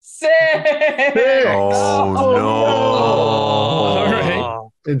 2. 6. Oh, no. All right.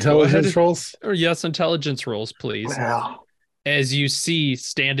 Intelligence rolls? Or yes, intelligence rolls, please. Yeah. As you see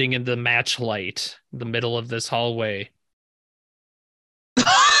standing in the match light, in the middle of this hallway,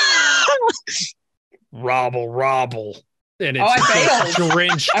 Robble. And Oh, I it's failed.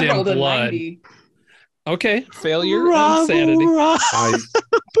 drenched I in rolled a blood. 90. Okay, failure and sanity.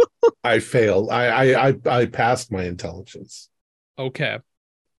 I failed. I passed my intelligence. Okay.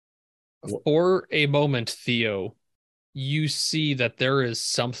 For a moment, Theo, you see that there is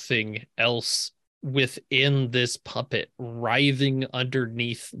something else within this puppet writhing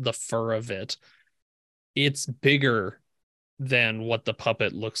underneath the fur of it. It's bigger than what the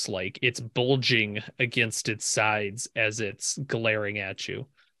puppet looks like. It's bulging against its sides as it's glaring at you.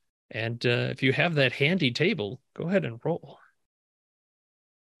 And if you have that handy table, go ahead and roll.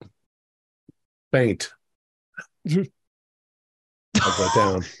 Faint. I go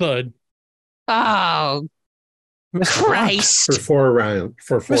down Thud. Oh, Mr. Christ. for 4 rounds.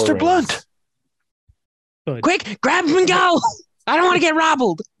 Mr. Blunt. Thud. Quick, grab him and go. I don't want to get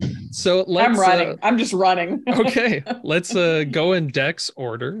robbled. So let's. I'm running. I'm just running. Okay, let's go in Dex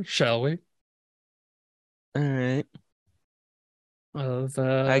order, shall we? All right. Of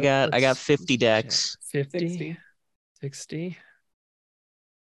I got 50 decks. 50, 60.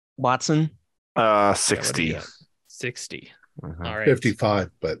 Watson. 60. 60. Mhm. All right. 55,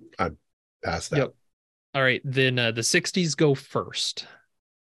 but I'm past that. Yep. All right, then the 60s go first.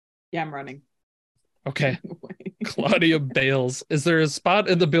 Yeah, I'm running. Okay. Claudia Bales, is there a spot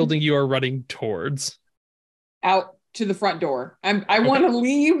in the building you are running towards? Out to the front door. I want to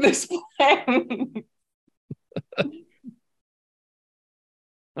leave this plan.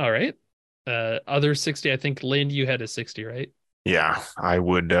 All right. Other 60, I think, Lynn, you had a 60, right? Yeah, I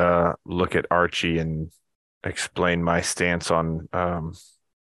would look at Archie and explain my stance on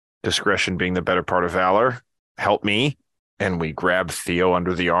discretion being the better part of valor. Help me. And we grab Theo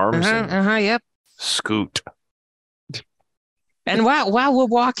under the arms and Yep. scoot. And while we're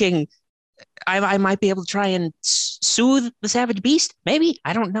walking, I might be able to try and soothe the savage beast. Maybe.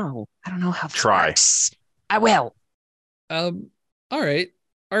 I don't know. I don't know how this Try. works. I will. All right.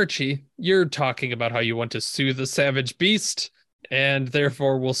 Archie, you're talking about how you want to soothe the savage beast, and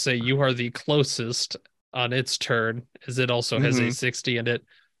therefore we'll say you are the closest on its turn, as it also has a 60 in it.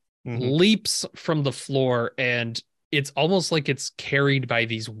 Leaps from the floor, and it's almost like it's carried by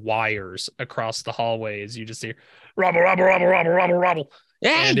these wires across the hallway as you just hear robble,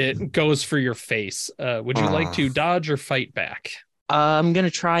 Hey! and it goes for your face. Would you like to dodge or fight back? I'm gonna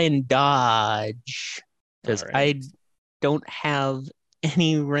try and dodge because All right. I don't have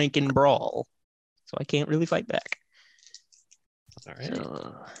any rank in brawl, so I can't really fight back. All right.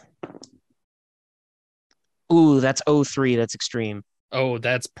 So... Ooh, that's 03. That's extreme. Oh,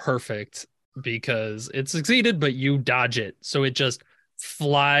 that's perfect because it succeeded, but you dodge it. So it just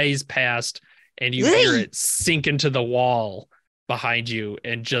flies past and you hear it sink into the wall behind you.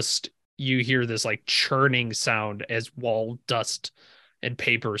 And just you hear this like churning sound as wall dust and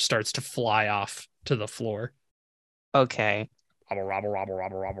paper starts to fly off to the floor. Okay. Robble.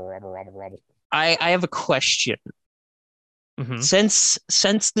 I have a question. Mhm.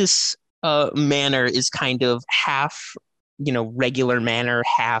 Since this manor is kind of half, regular manor,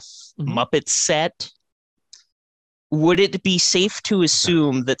 half Muppet set, would it be safe to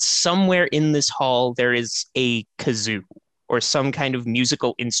assume that somewhere in this hall there is a kazoo or some kind of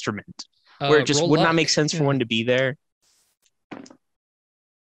musical instrument where it just roll would not luck. make sense for Yeah. one to be there?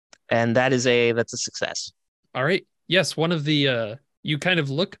 And that's a success. All right. Yes, one of the you kind of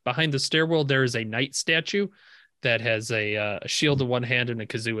look behind the stairwell. There is a knight statue that has a shield in one hand and a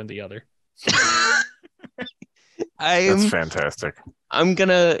kazoo in the other. That's fantastic. I'm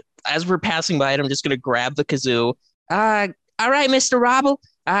gonna, as we're passing by it, I'm just gonna grab the kazoo. All right, Mr. Robble.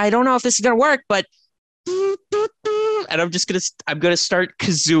 I don't know if this is gonna work, but and I'm gonna start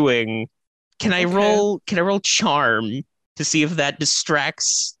kazooing. Can I roll charm to see if that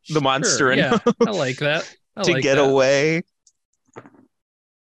distracts the monster Sure, yeah, enough I like that. I to like get that. away?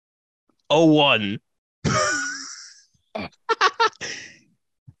 01.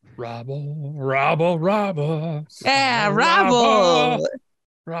 Robble, robble, robble. Yeah, Robble,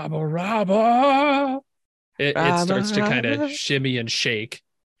 Robble. robble, robble. It starts to kind of Robble. shimmy and shake.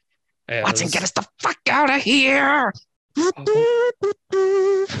 Watson, get As, us the fuck out of here!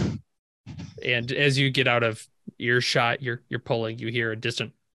 and as you get out of earshot, you're pulling. You hear a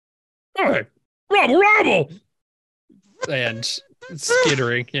distant Hey, robble, robble. and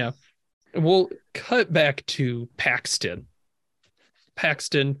skittering. Yeah. We'll cut back to Paxton.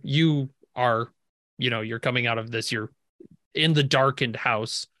 Paxton, you are, you're coming out of this. You're in the darkened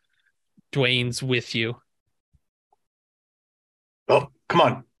house. Dwayne's with you. Oh, come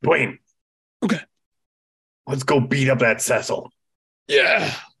on, Dwayne. Okay. Let's go beat up that Cecil.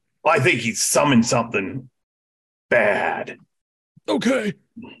 Yeah. I think he's summoned something bad. Okay.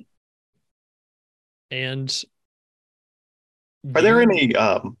 And Are there any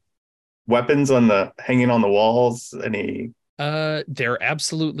weapons hanging on the walls? Any? there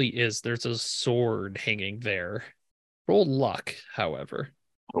absolutely is. There's a sword hanging there. Roll luck, however.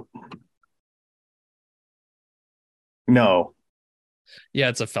 No. Yeah,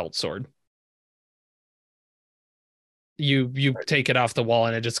 it's a felt sword. You take it off the wall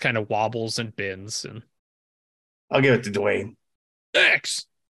and it just kind of wobbles and bends, and I'll give it to Dwayne. X.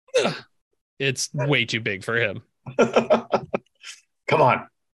 it's way too big for him. Come on,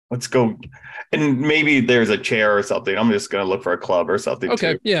 let's go. And maybe there's a chair or something. I'm just gonna look for a club or something.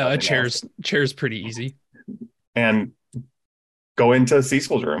 Okay, too. yeah, a Nothing chair's pretty easy. and go into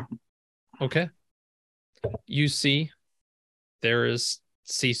Cecil's room. Okay. You see there is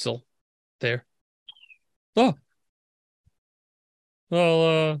Cecil there. Oh.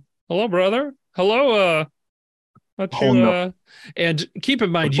 Well, hello, brother. Hello, what Oh, you, no. And keep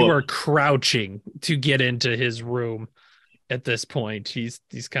in mind, The you book. are crouching to get into his room at this point. He's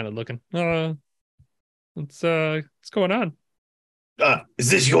kind of looking. what's going on? Is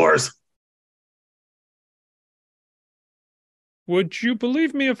this yours? Would you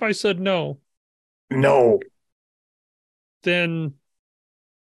believe me if I said no? No. Then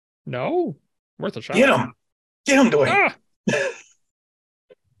no, worth a shot. Get him, Dwayne. Ah,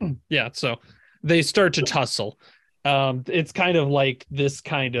 Yeah, so they start to tussle. It's kind of like this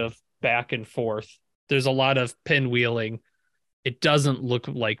kind of back and forth. There's a lot of pinwheeling. It doesn't look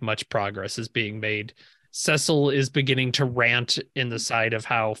like much progress is being made. Cecil is beginning to rant in the side of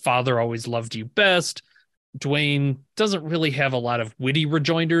how father always loved you best. Dwayne doesn't really have a lot of witty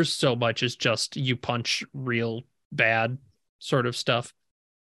rejoinders so much as just you punch real bad sort of stuff.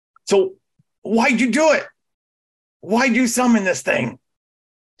 So why'd you do it? Why'd you summon this thing?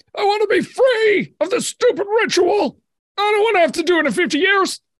 I want to be free of this stupid ritual. I don't want to have to do it in 50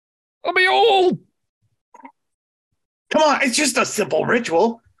 years. I'll be old. Come on, it's just a simple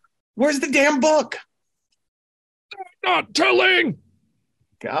ritual. Where's the damn book? Not telling.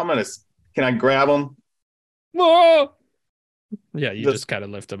 Okay, can I grab him? Ah. Yeah, you just kind of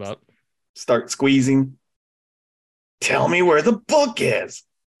lift him up. Start squeezing. Tell me where the book is.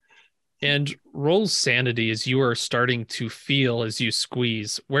 And roll sanity as you are starting to feel as you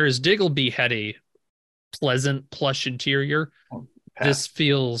squeeze. Whereas Diggleby had a pleasant plush interior, this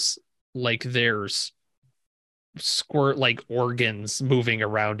feels like there's like organs moving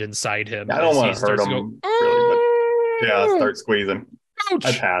around inside him. I don't as want he to hurt starts him, go, really, but yeah, start squeezing. Ouch.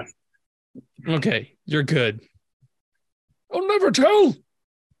 I pass. okay, you're good. I'll never tell.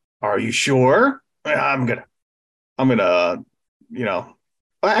 Are you sure? I'm gonna,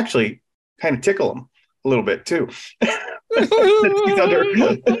 actually kind of tickle him a little bit too. He's under.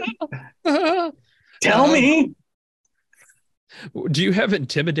 Tell me. Do you have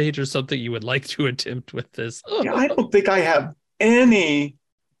intimidate or something you would like to attempt with this? Yeah, I don't think I have any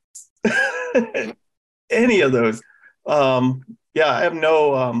of those. Yeah, I have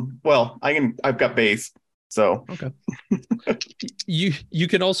no. Well, I've got base, so Okay. You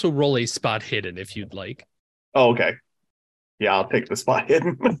can also roll a spot hidden if you'd like. oh, okay. Yeah, I'll take the spot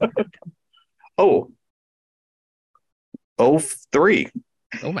hidden. Oh, 03.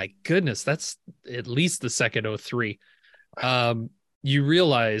 Oh my goodness, that's at least the second 03. You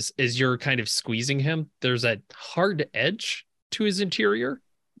realize as you're kind of squeezing him, there's a hard edge to his interior.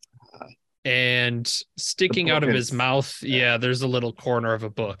 And sticking out of his mouth, yeah, there's a little corner of a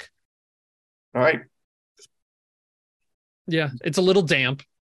book. All right. Yeah, it's a little damp,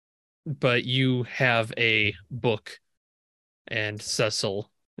 but you have a book. And Cecil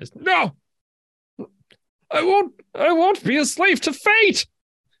is, No. I won't be a slave to fate.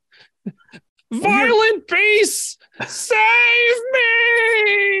 Violent beasts, save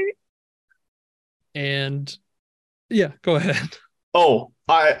me. and yeah, go ahead. Oh,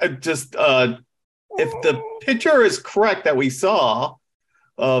 I just if the picture is correct that we saw,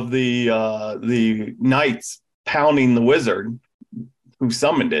 of the knights pounding the wizard who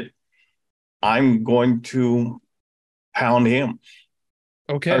summoned it, I'm going to pound him.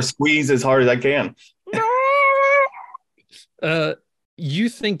 Okay. Or squeeze as hard as I can. You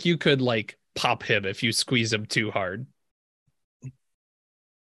think you could like pop him if you squeeze him too hard?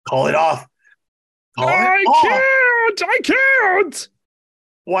 Call it off. I can't.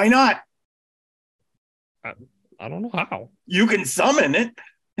 Why not? I don't know how. You can summon it.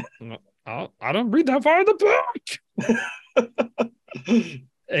 I don't read that far in the book.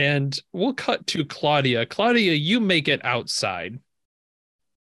 And we'll cut to Claudia. Claudia, you make it outside.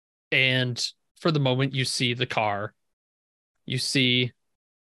 And for the moment, you see the car. You see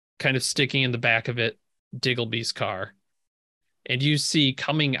kind of sticking in the back of it, Diggleby's car. And you see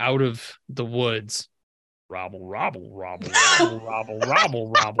coming out of the woods, robble, robble, robble, robble, robble,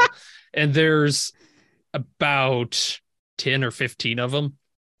 robble, robble. And there's about 10 or 15 of them.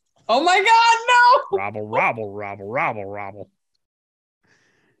 Oh my God, no! Robble, robble, robble, robble, robble.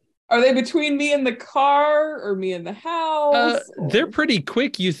 Are they between me and the car or me and the house? They're pretty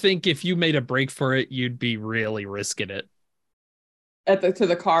quick. You think if you made a break for it, you'd be really risking it. To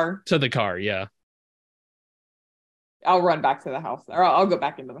the car? To the car, yeah. I'll run back to the house. Or I'll go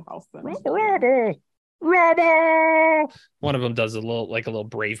back into the house then. Robble! Robble! One of them does a little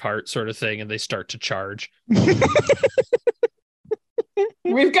Braveheart sort of thing, and they start to charge.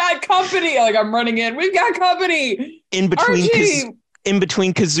 We've got company. Like I'm running in. We've got company. In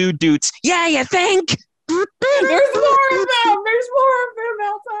between kazoo dudes. Yeah, you think? There's more of them. There's more of them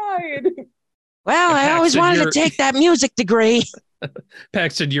outside. Well, I always wanted to take that music degree.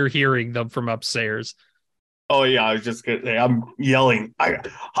 Paxton, you're hearing them from upstairs. Oh yeah, I was just gonna say, I'm yelling.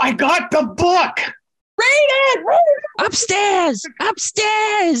 I got the book. Read it. Upstairs.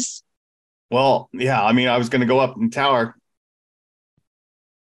 Well, yeah. I mean, I was gonna go up in the tower.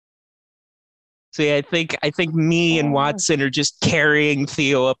 See, I think me and Watson are just carrying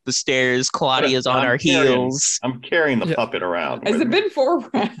Theo up the stairs. Claudia's on our heels. I'm carrying the puppet around. Has it been 4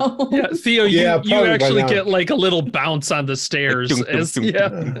 rounds? Yeah, Theo, you actually get like a little bounce on the stairs.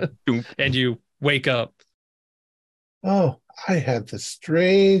 And you wake up. Oh, I had the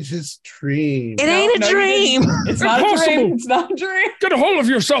strangest dream. It ain't a dream. It's not a dream. It's not a dream. Get a hold of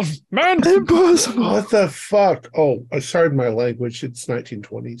yourself, man. Impossible. What the fuck? Oh, sorry, my language. It's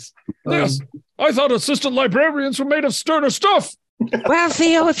 1920s. Yes. I thought assistant librarians were made of sterner stuff. Well,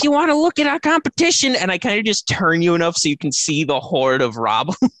 Theo, if you want to look at our competition, and I kind of just turn you enough so you can see the horde of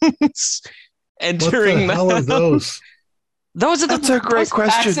robots entering. What the hell are those? Those are That's a great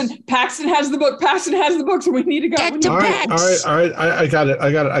question. Paxton has the book. Paxton has the book, so we need to go. Get to All right. I got it.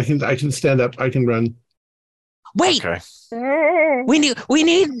 I can stand up. I can run. Wait. Okay. We need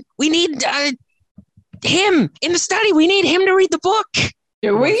him in the study. We need him to read the book.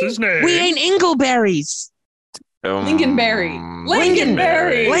 Do What's we? his name? We ain't Ingleberries. Lingonberry.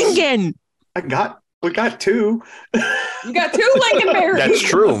 Lincoln. We got 2. You got 2 Lingonberries. That's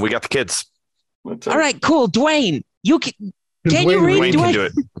true. We got the kids. All right, cool. Dwayne, you can you read? Dwayne can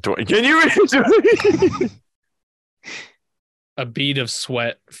do it. Can you read? A bead of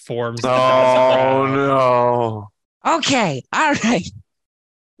sweat forms. Oh no. Okay. All right.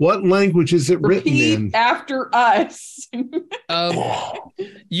 What language is it written Repeat in? after us.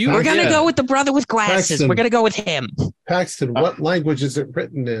 We're gonna go with the brother with glasses. Paxton. We're gonna go with him. Paxton, what language is it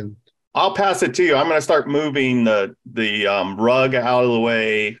written in? I'll pass it to you. I'm going to start moving the rug out of the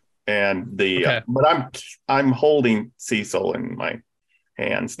way, and but I'm holding Cecil in my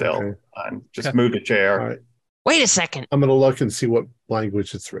hand still. Okay. Just move the chair. All right. Wait a second. I'm going to look and see what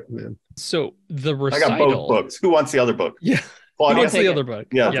language it's written in. So the I recital. got both books. Who wants the other book? Yeah. Claudia? What's the other book?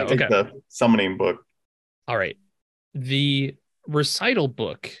 Yeah, take the summoning book. All right. The recital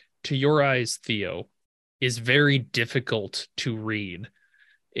book, to your eyes, Theo, is very difficult to read.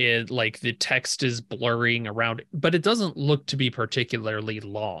 It like the text is blurring around, but it doesn't look to be particularly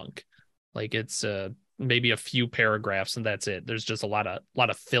long. Like it's maybe a few paragraphs and that's it. There's just a lot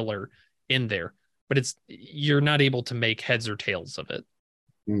of filler in there, but you're not able to make heads or tails of it.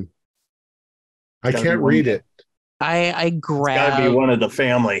 I can't read it. I grab. Gotta be one of the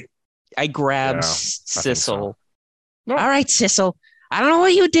family. I grab Yeah, Sissel. No. All right, Sissel. I don't know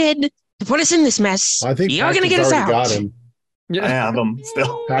what you did to put us in this mess. I think You're gonna get us Paxton's out. already got him. Yeah. I have them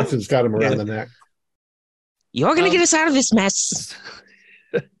still. Paxton's got him around the neck. You're gonna get us out of this mess.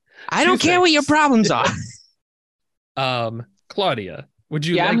 I don't care what your problems are. Claudia, Would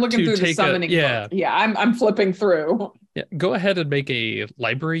you Yeah, like I'm looking to through the take summoning yeah, book. Yeah, I'm flipping through. yeah, go ahead and make a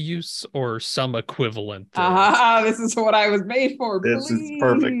library use or some equivalent. This is what I was made for. This Please. is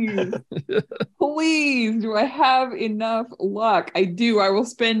perfect. Please, do I have enough luck? I do. I will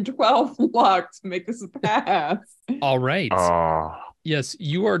spend 12 luck to make this a pass. All right. Oh, Yes,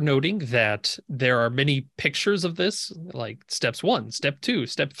 you are noting that there are many pictures of this, like steps 1, step 2,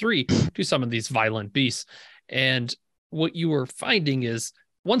 step 3, to summon these violent beasts. And what you are finding is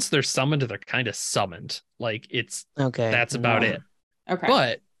once they're summoned, they're kind of summoned. Like that's about it. Okay.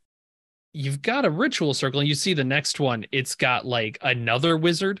 But you've got a ritual circle, and you see the next one. It's got like another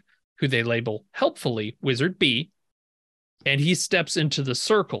wizard who they label helpfully Wizard B, and he steps into the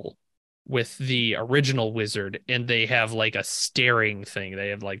circle with the original wizard, and they have like a staring thing. They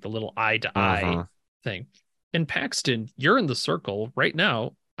have like the little eye to eye thing. And Paxton, you're in the circle right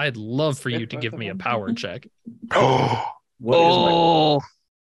now. I'd love for you to give me a power check.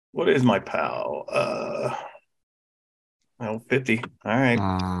 What is my POW? 50. All right.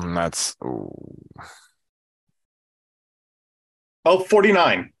 that's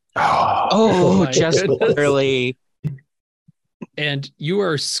 49. Oh, my just goodness. barely. And you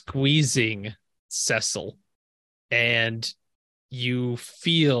are squeezing Cecil, and you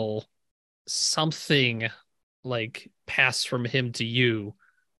feel something like pass from him to you,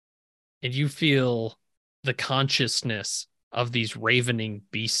 and you feel the consciousness of these ravening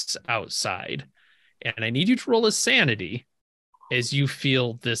beasts outside. And I need you to roll a sanity as you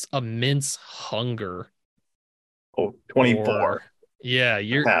feel this immense hunger. 24. Yeah,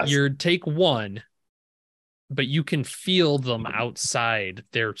 you're take 1, but you can feel them outside.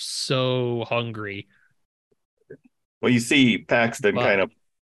 They're so hungry. Well, you see Paxton kind of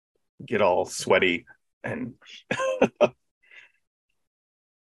get all sweaty and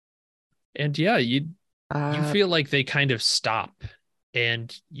and yeah, you feel like they kind of stop,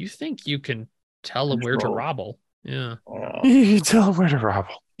 and you think you can tell them where to robble. Yeah. You tell him where to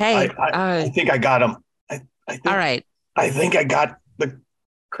robble. Hey, I think I got him. I think, all right. I think I got the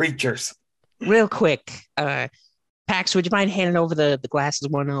creatures. Real quick, Pax, would you mind handing over the glasses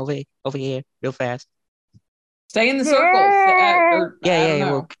one over here real fast? Stay in the circle.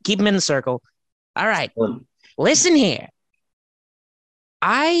 Yeah. We'll keep them in the circle. All right. Listen here.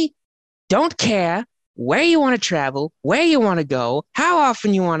 I don't care where you want to travel, where you want to go, how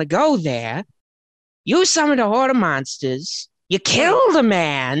often you want to go there. You summoned a horde of monsters. You killed a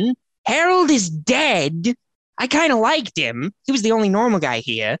man. Harold is dead. I kind of liked him. He was the only normal guy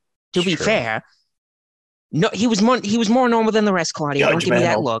here, to be fair. No, he was more normal than the rest, Claudia. Don't give me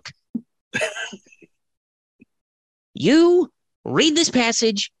that look. You read this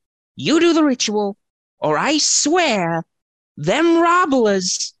passage, you do the ritual, or I swear them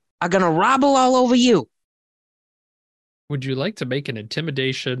robblers are gonna robble all over you. Would you like to make an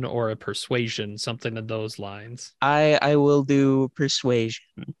intimidation or a persuasion, something in those lines? I will do persuasion.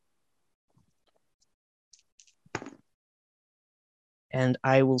 And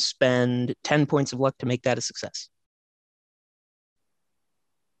I will spend 10 points of luck to make that a success.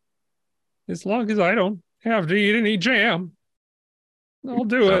 As long as I don't have to eat any jam, I'll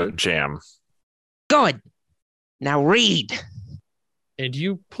do it. Jam. Good. Now read. And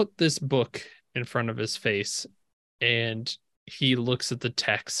you put this book in front of his face, and he looks at the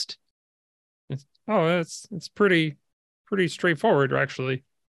text. Oh, it's pretty straightforward, actually.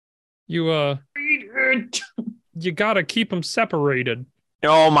 You you gotta keep them separated.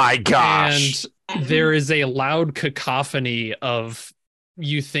 Oh my gosh. And there is a loud cacophony of,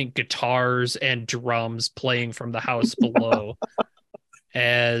 you think, guitars and drums playing from the house below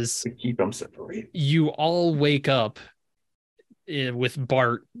as keep them separated. You all wake up with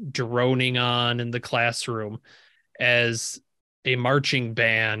Bart droning on in the classroom as a marching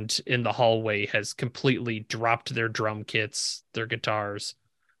band in the hallway has completely dropped their drum kits, their guitars.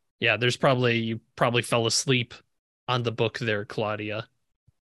 Yeah, you probably fell asleep on the book there, Claudia.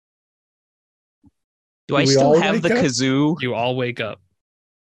 Do I still have the kazoo? You all wake up.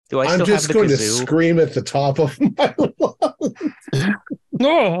 Do I still I'm just have the going kazoo? to scream at the top of my lungs.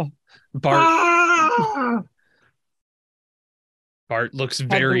 No, Bart looks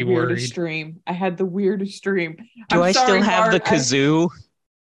very worried. I had the weirdest dream. Do I still have the kazoo?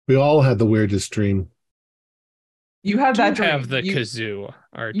 We all had the weirdest dream. You have that dream. Have the kazoo,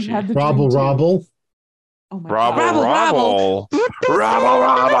 Archie. You had the Robble, dream too. robble. Oh my Robble, God.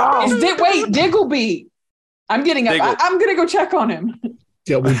 robble. Is wait, Diggleby. I'm getting up. I'm gonna go check on him.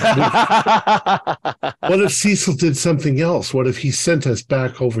 Yeah, what if Cecil did something else? What if he sent us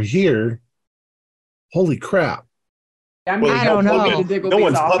back over here? Holy crap. I don't know. No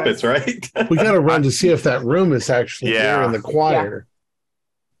one's puppets, right? We got to run to see if that room is actually there in the choir.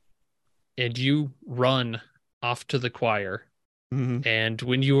 and you run off to the choir. Mhm. And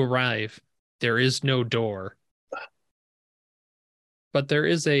when you arrive, there is no door, but there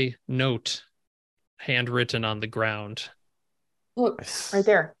is a note handwritten on the ground. Look, right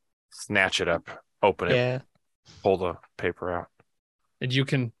there. Snatch it up, open it, Yeah. pull the paper out. And you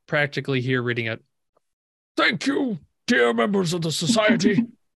can practically hear reading it. Thank you, dear members of the society.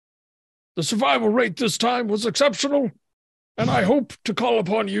 The survival rate this time was exceptional, and I hope to call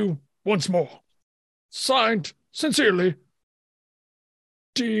upon you once more. Signed, sincerely,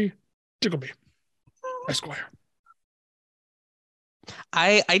 D. Diggleby, Esquire.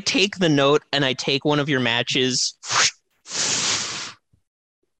 I take the note and I take one of your matches.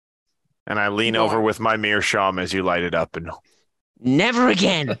 And I lean Go over on. with my meerschaum as you light it up. And Never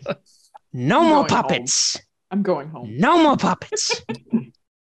again. No I'm more going puppets. I'm going home. No more puppets.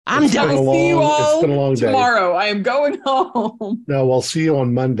 I'm It's been I done. a will see you long- it's all been a long day. tomorrow. I am going home. No, we'll see you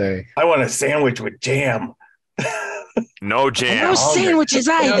on Monday. I want a sandwich with jam. no No jam. sandwiches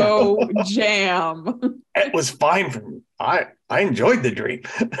either. No jam. It was fine for me. I enjoyed the dream.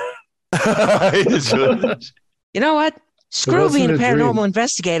 You know what? Screw wasn't being a a paranormal dream.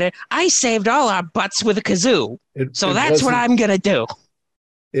 investigator. I saved all our butts with a kazoo. So It that's what wasn't- I'm going to do.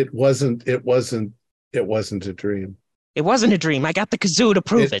 It wasn't a dream. It wasn't a dream. I got the kazoo to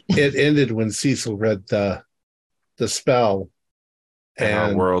prove it. It ended when Cecil read the spell,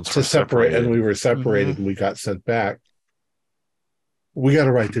 And our worlds to were separate, and separated. we were separated, and we got sent back. We got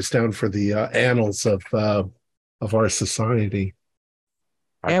to write this down for the annals of our society.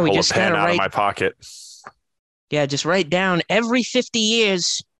 I Yeah, we pull just a pen gotta out of write- my pocket. Yeah, just write down every 50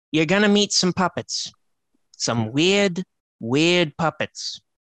 years, you're going to meet some puppets. Some weird, weird puppets.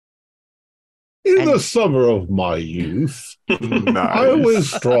 In And- the summer of my youth, I Nice.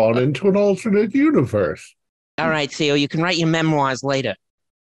 was drawn into an alternate universe. All right, Theo, you can write your memoirs later.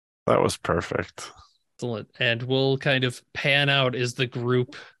 That was perfect. Excellent. And we'll kind of pan out as the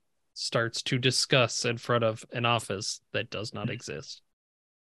group starts to discuss in front of an office that does not exist.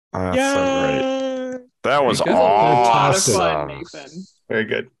 That's so great. That was It was a lot of awesome. fun, Nathan. Very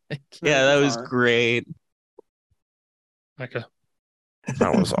good. Yeah, that was Bizarre. great. Okay.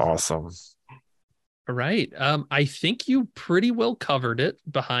 That was awesome. All right. I think you pretty well covered it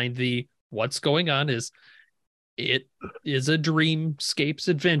behind the what's going on is it is a dreamscapes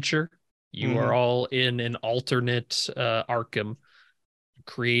adventure. You are all in an alternate Arkham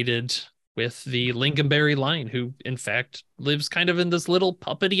created with the Lingonberry line, who in fact lives kind of in this little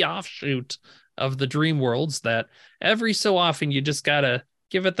puppety offshoot of the dream worlds that every so often you just gotta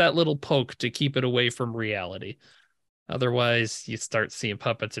give it that little poke to keep it away from reality. Otherwise, you start seeing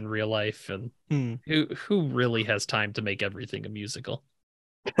puppets in real life, and Hmm. who really has time to make everything a musical?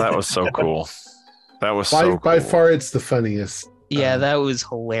 That was so cool. That was so cool. By far, it's the funniest Yeah, that was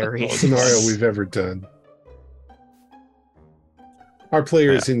hilarious. scenario we've ever done. Our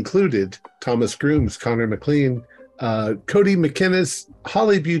players included Thomas Grooms, Connor McLean, Cody McInnes,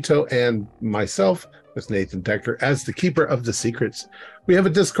 Holly Buto, and myself with Nathan Decker as the Keeper of the Secrets. We have a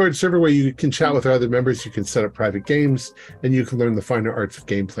Discord server where you can chat with our other members, you can set up private games, and you can learn the finer arts of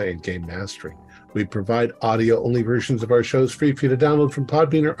gameplay and game mastery. We provide audio-only versions of our shows free for you to download from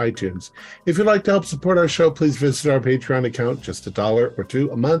Podbean or iTunes. If you'd like to help support our show, please visit our Patreon account. Just $1 or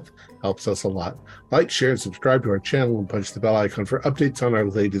 $2 a month helps us a lot. Like, share, and subscribe to our channel, and punch the bell icon for updates on our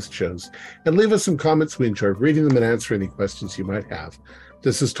latest shows. And leave us some comments. We enjoy reading them and answering any questions you might have.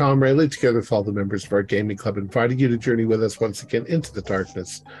 This is Tom Rayleigh, together with all the members of our gaming club, inviting you to journey with us once again into the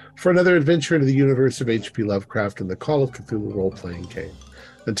darkness for another adventure into the universe of H.P. Lovecraft and the Call of Cthulhu role-playing game.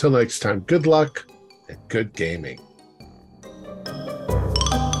 Until next time, good luck and good gaming.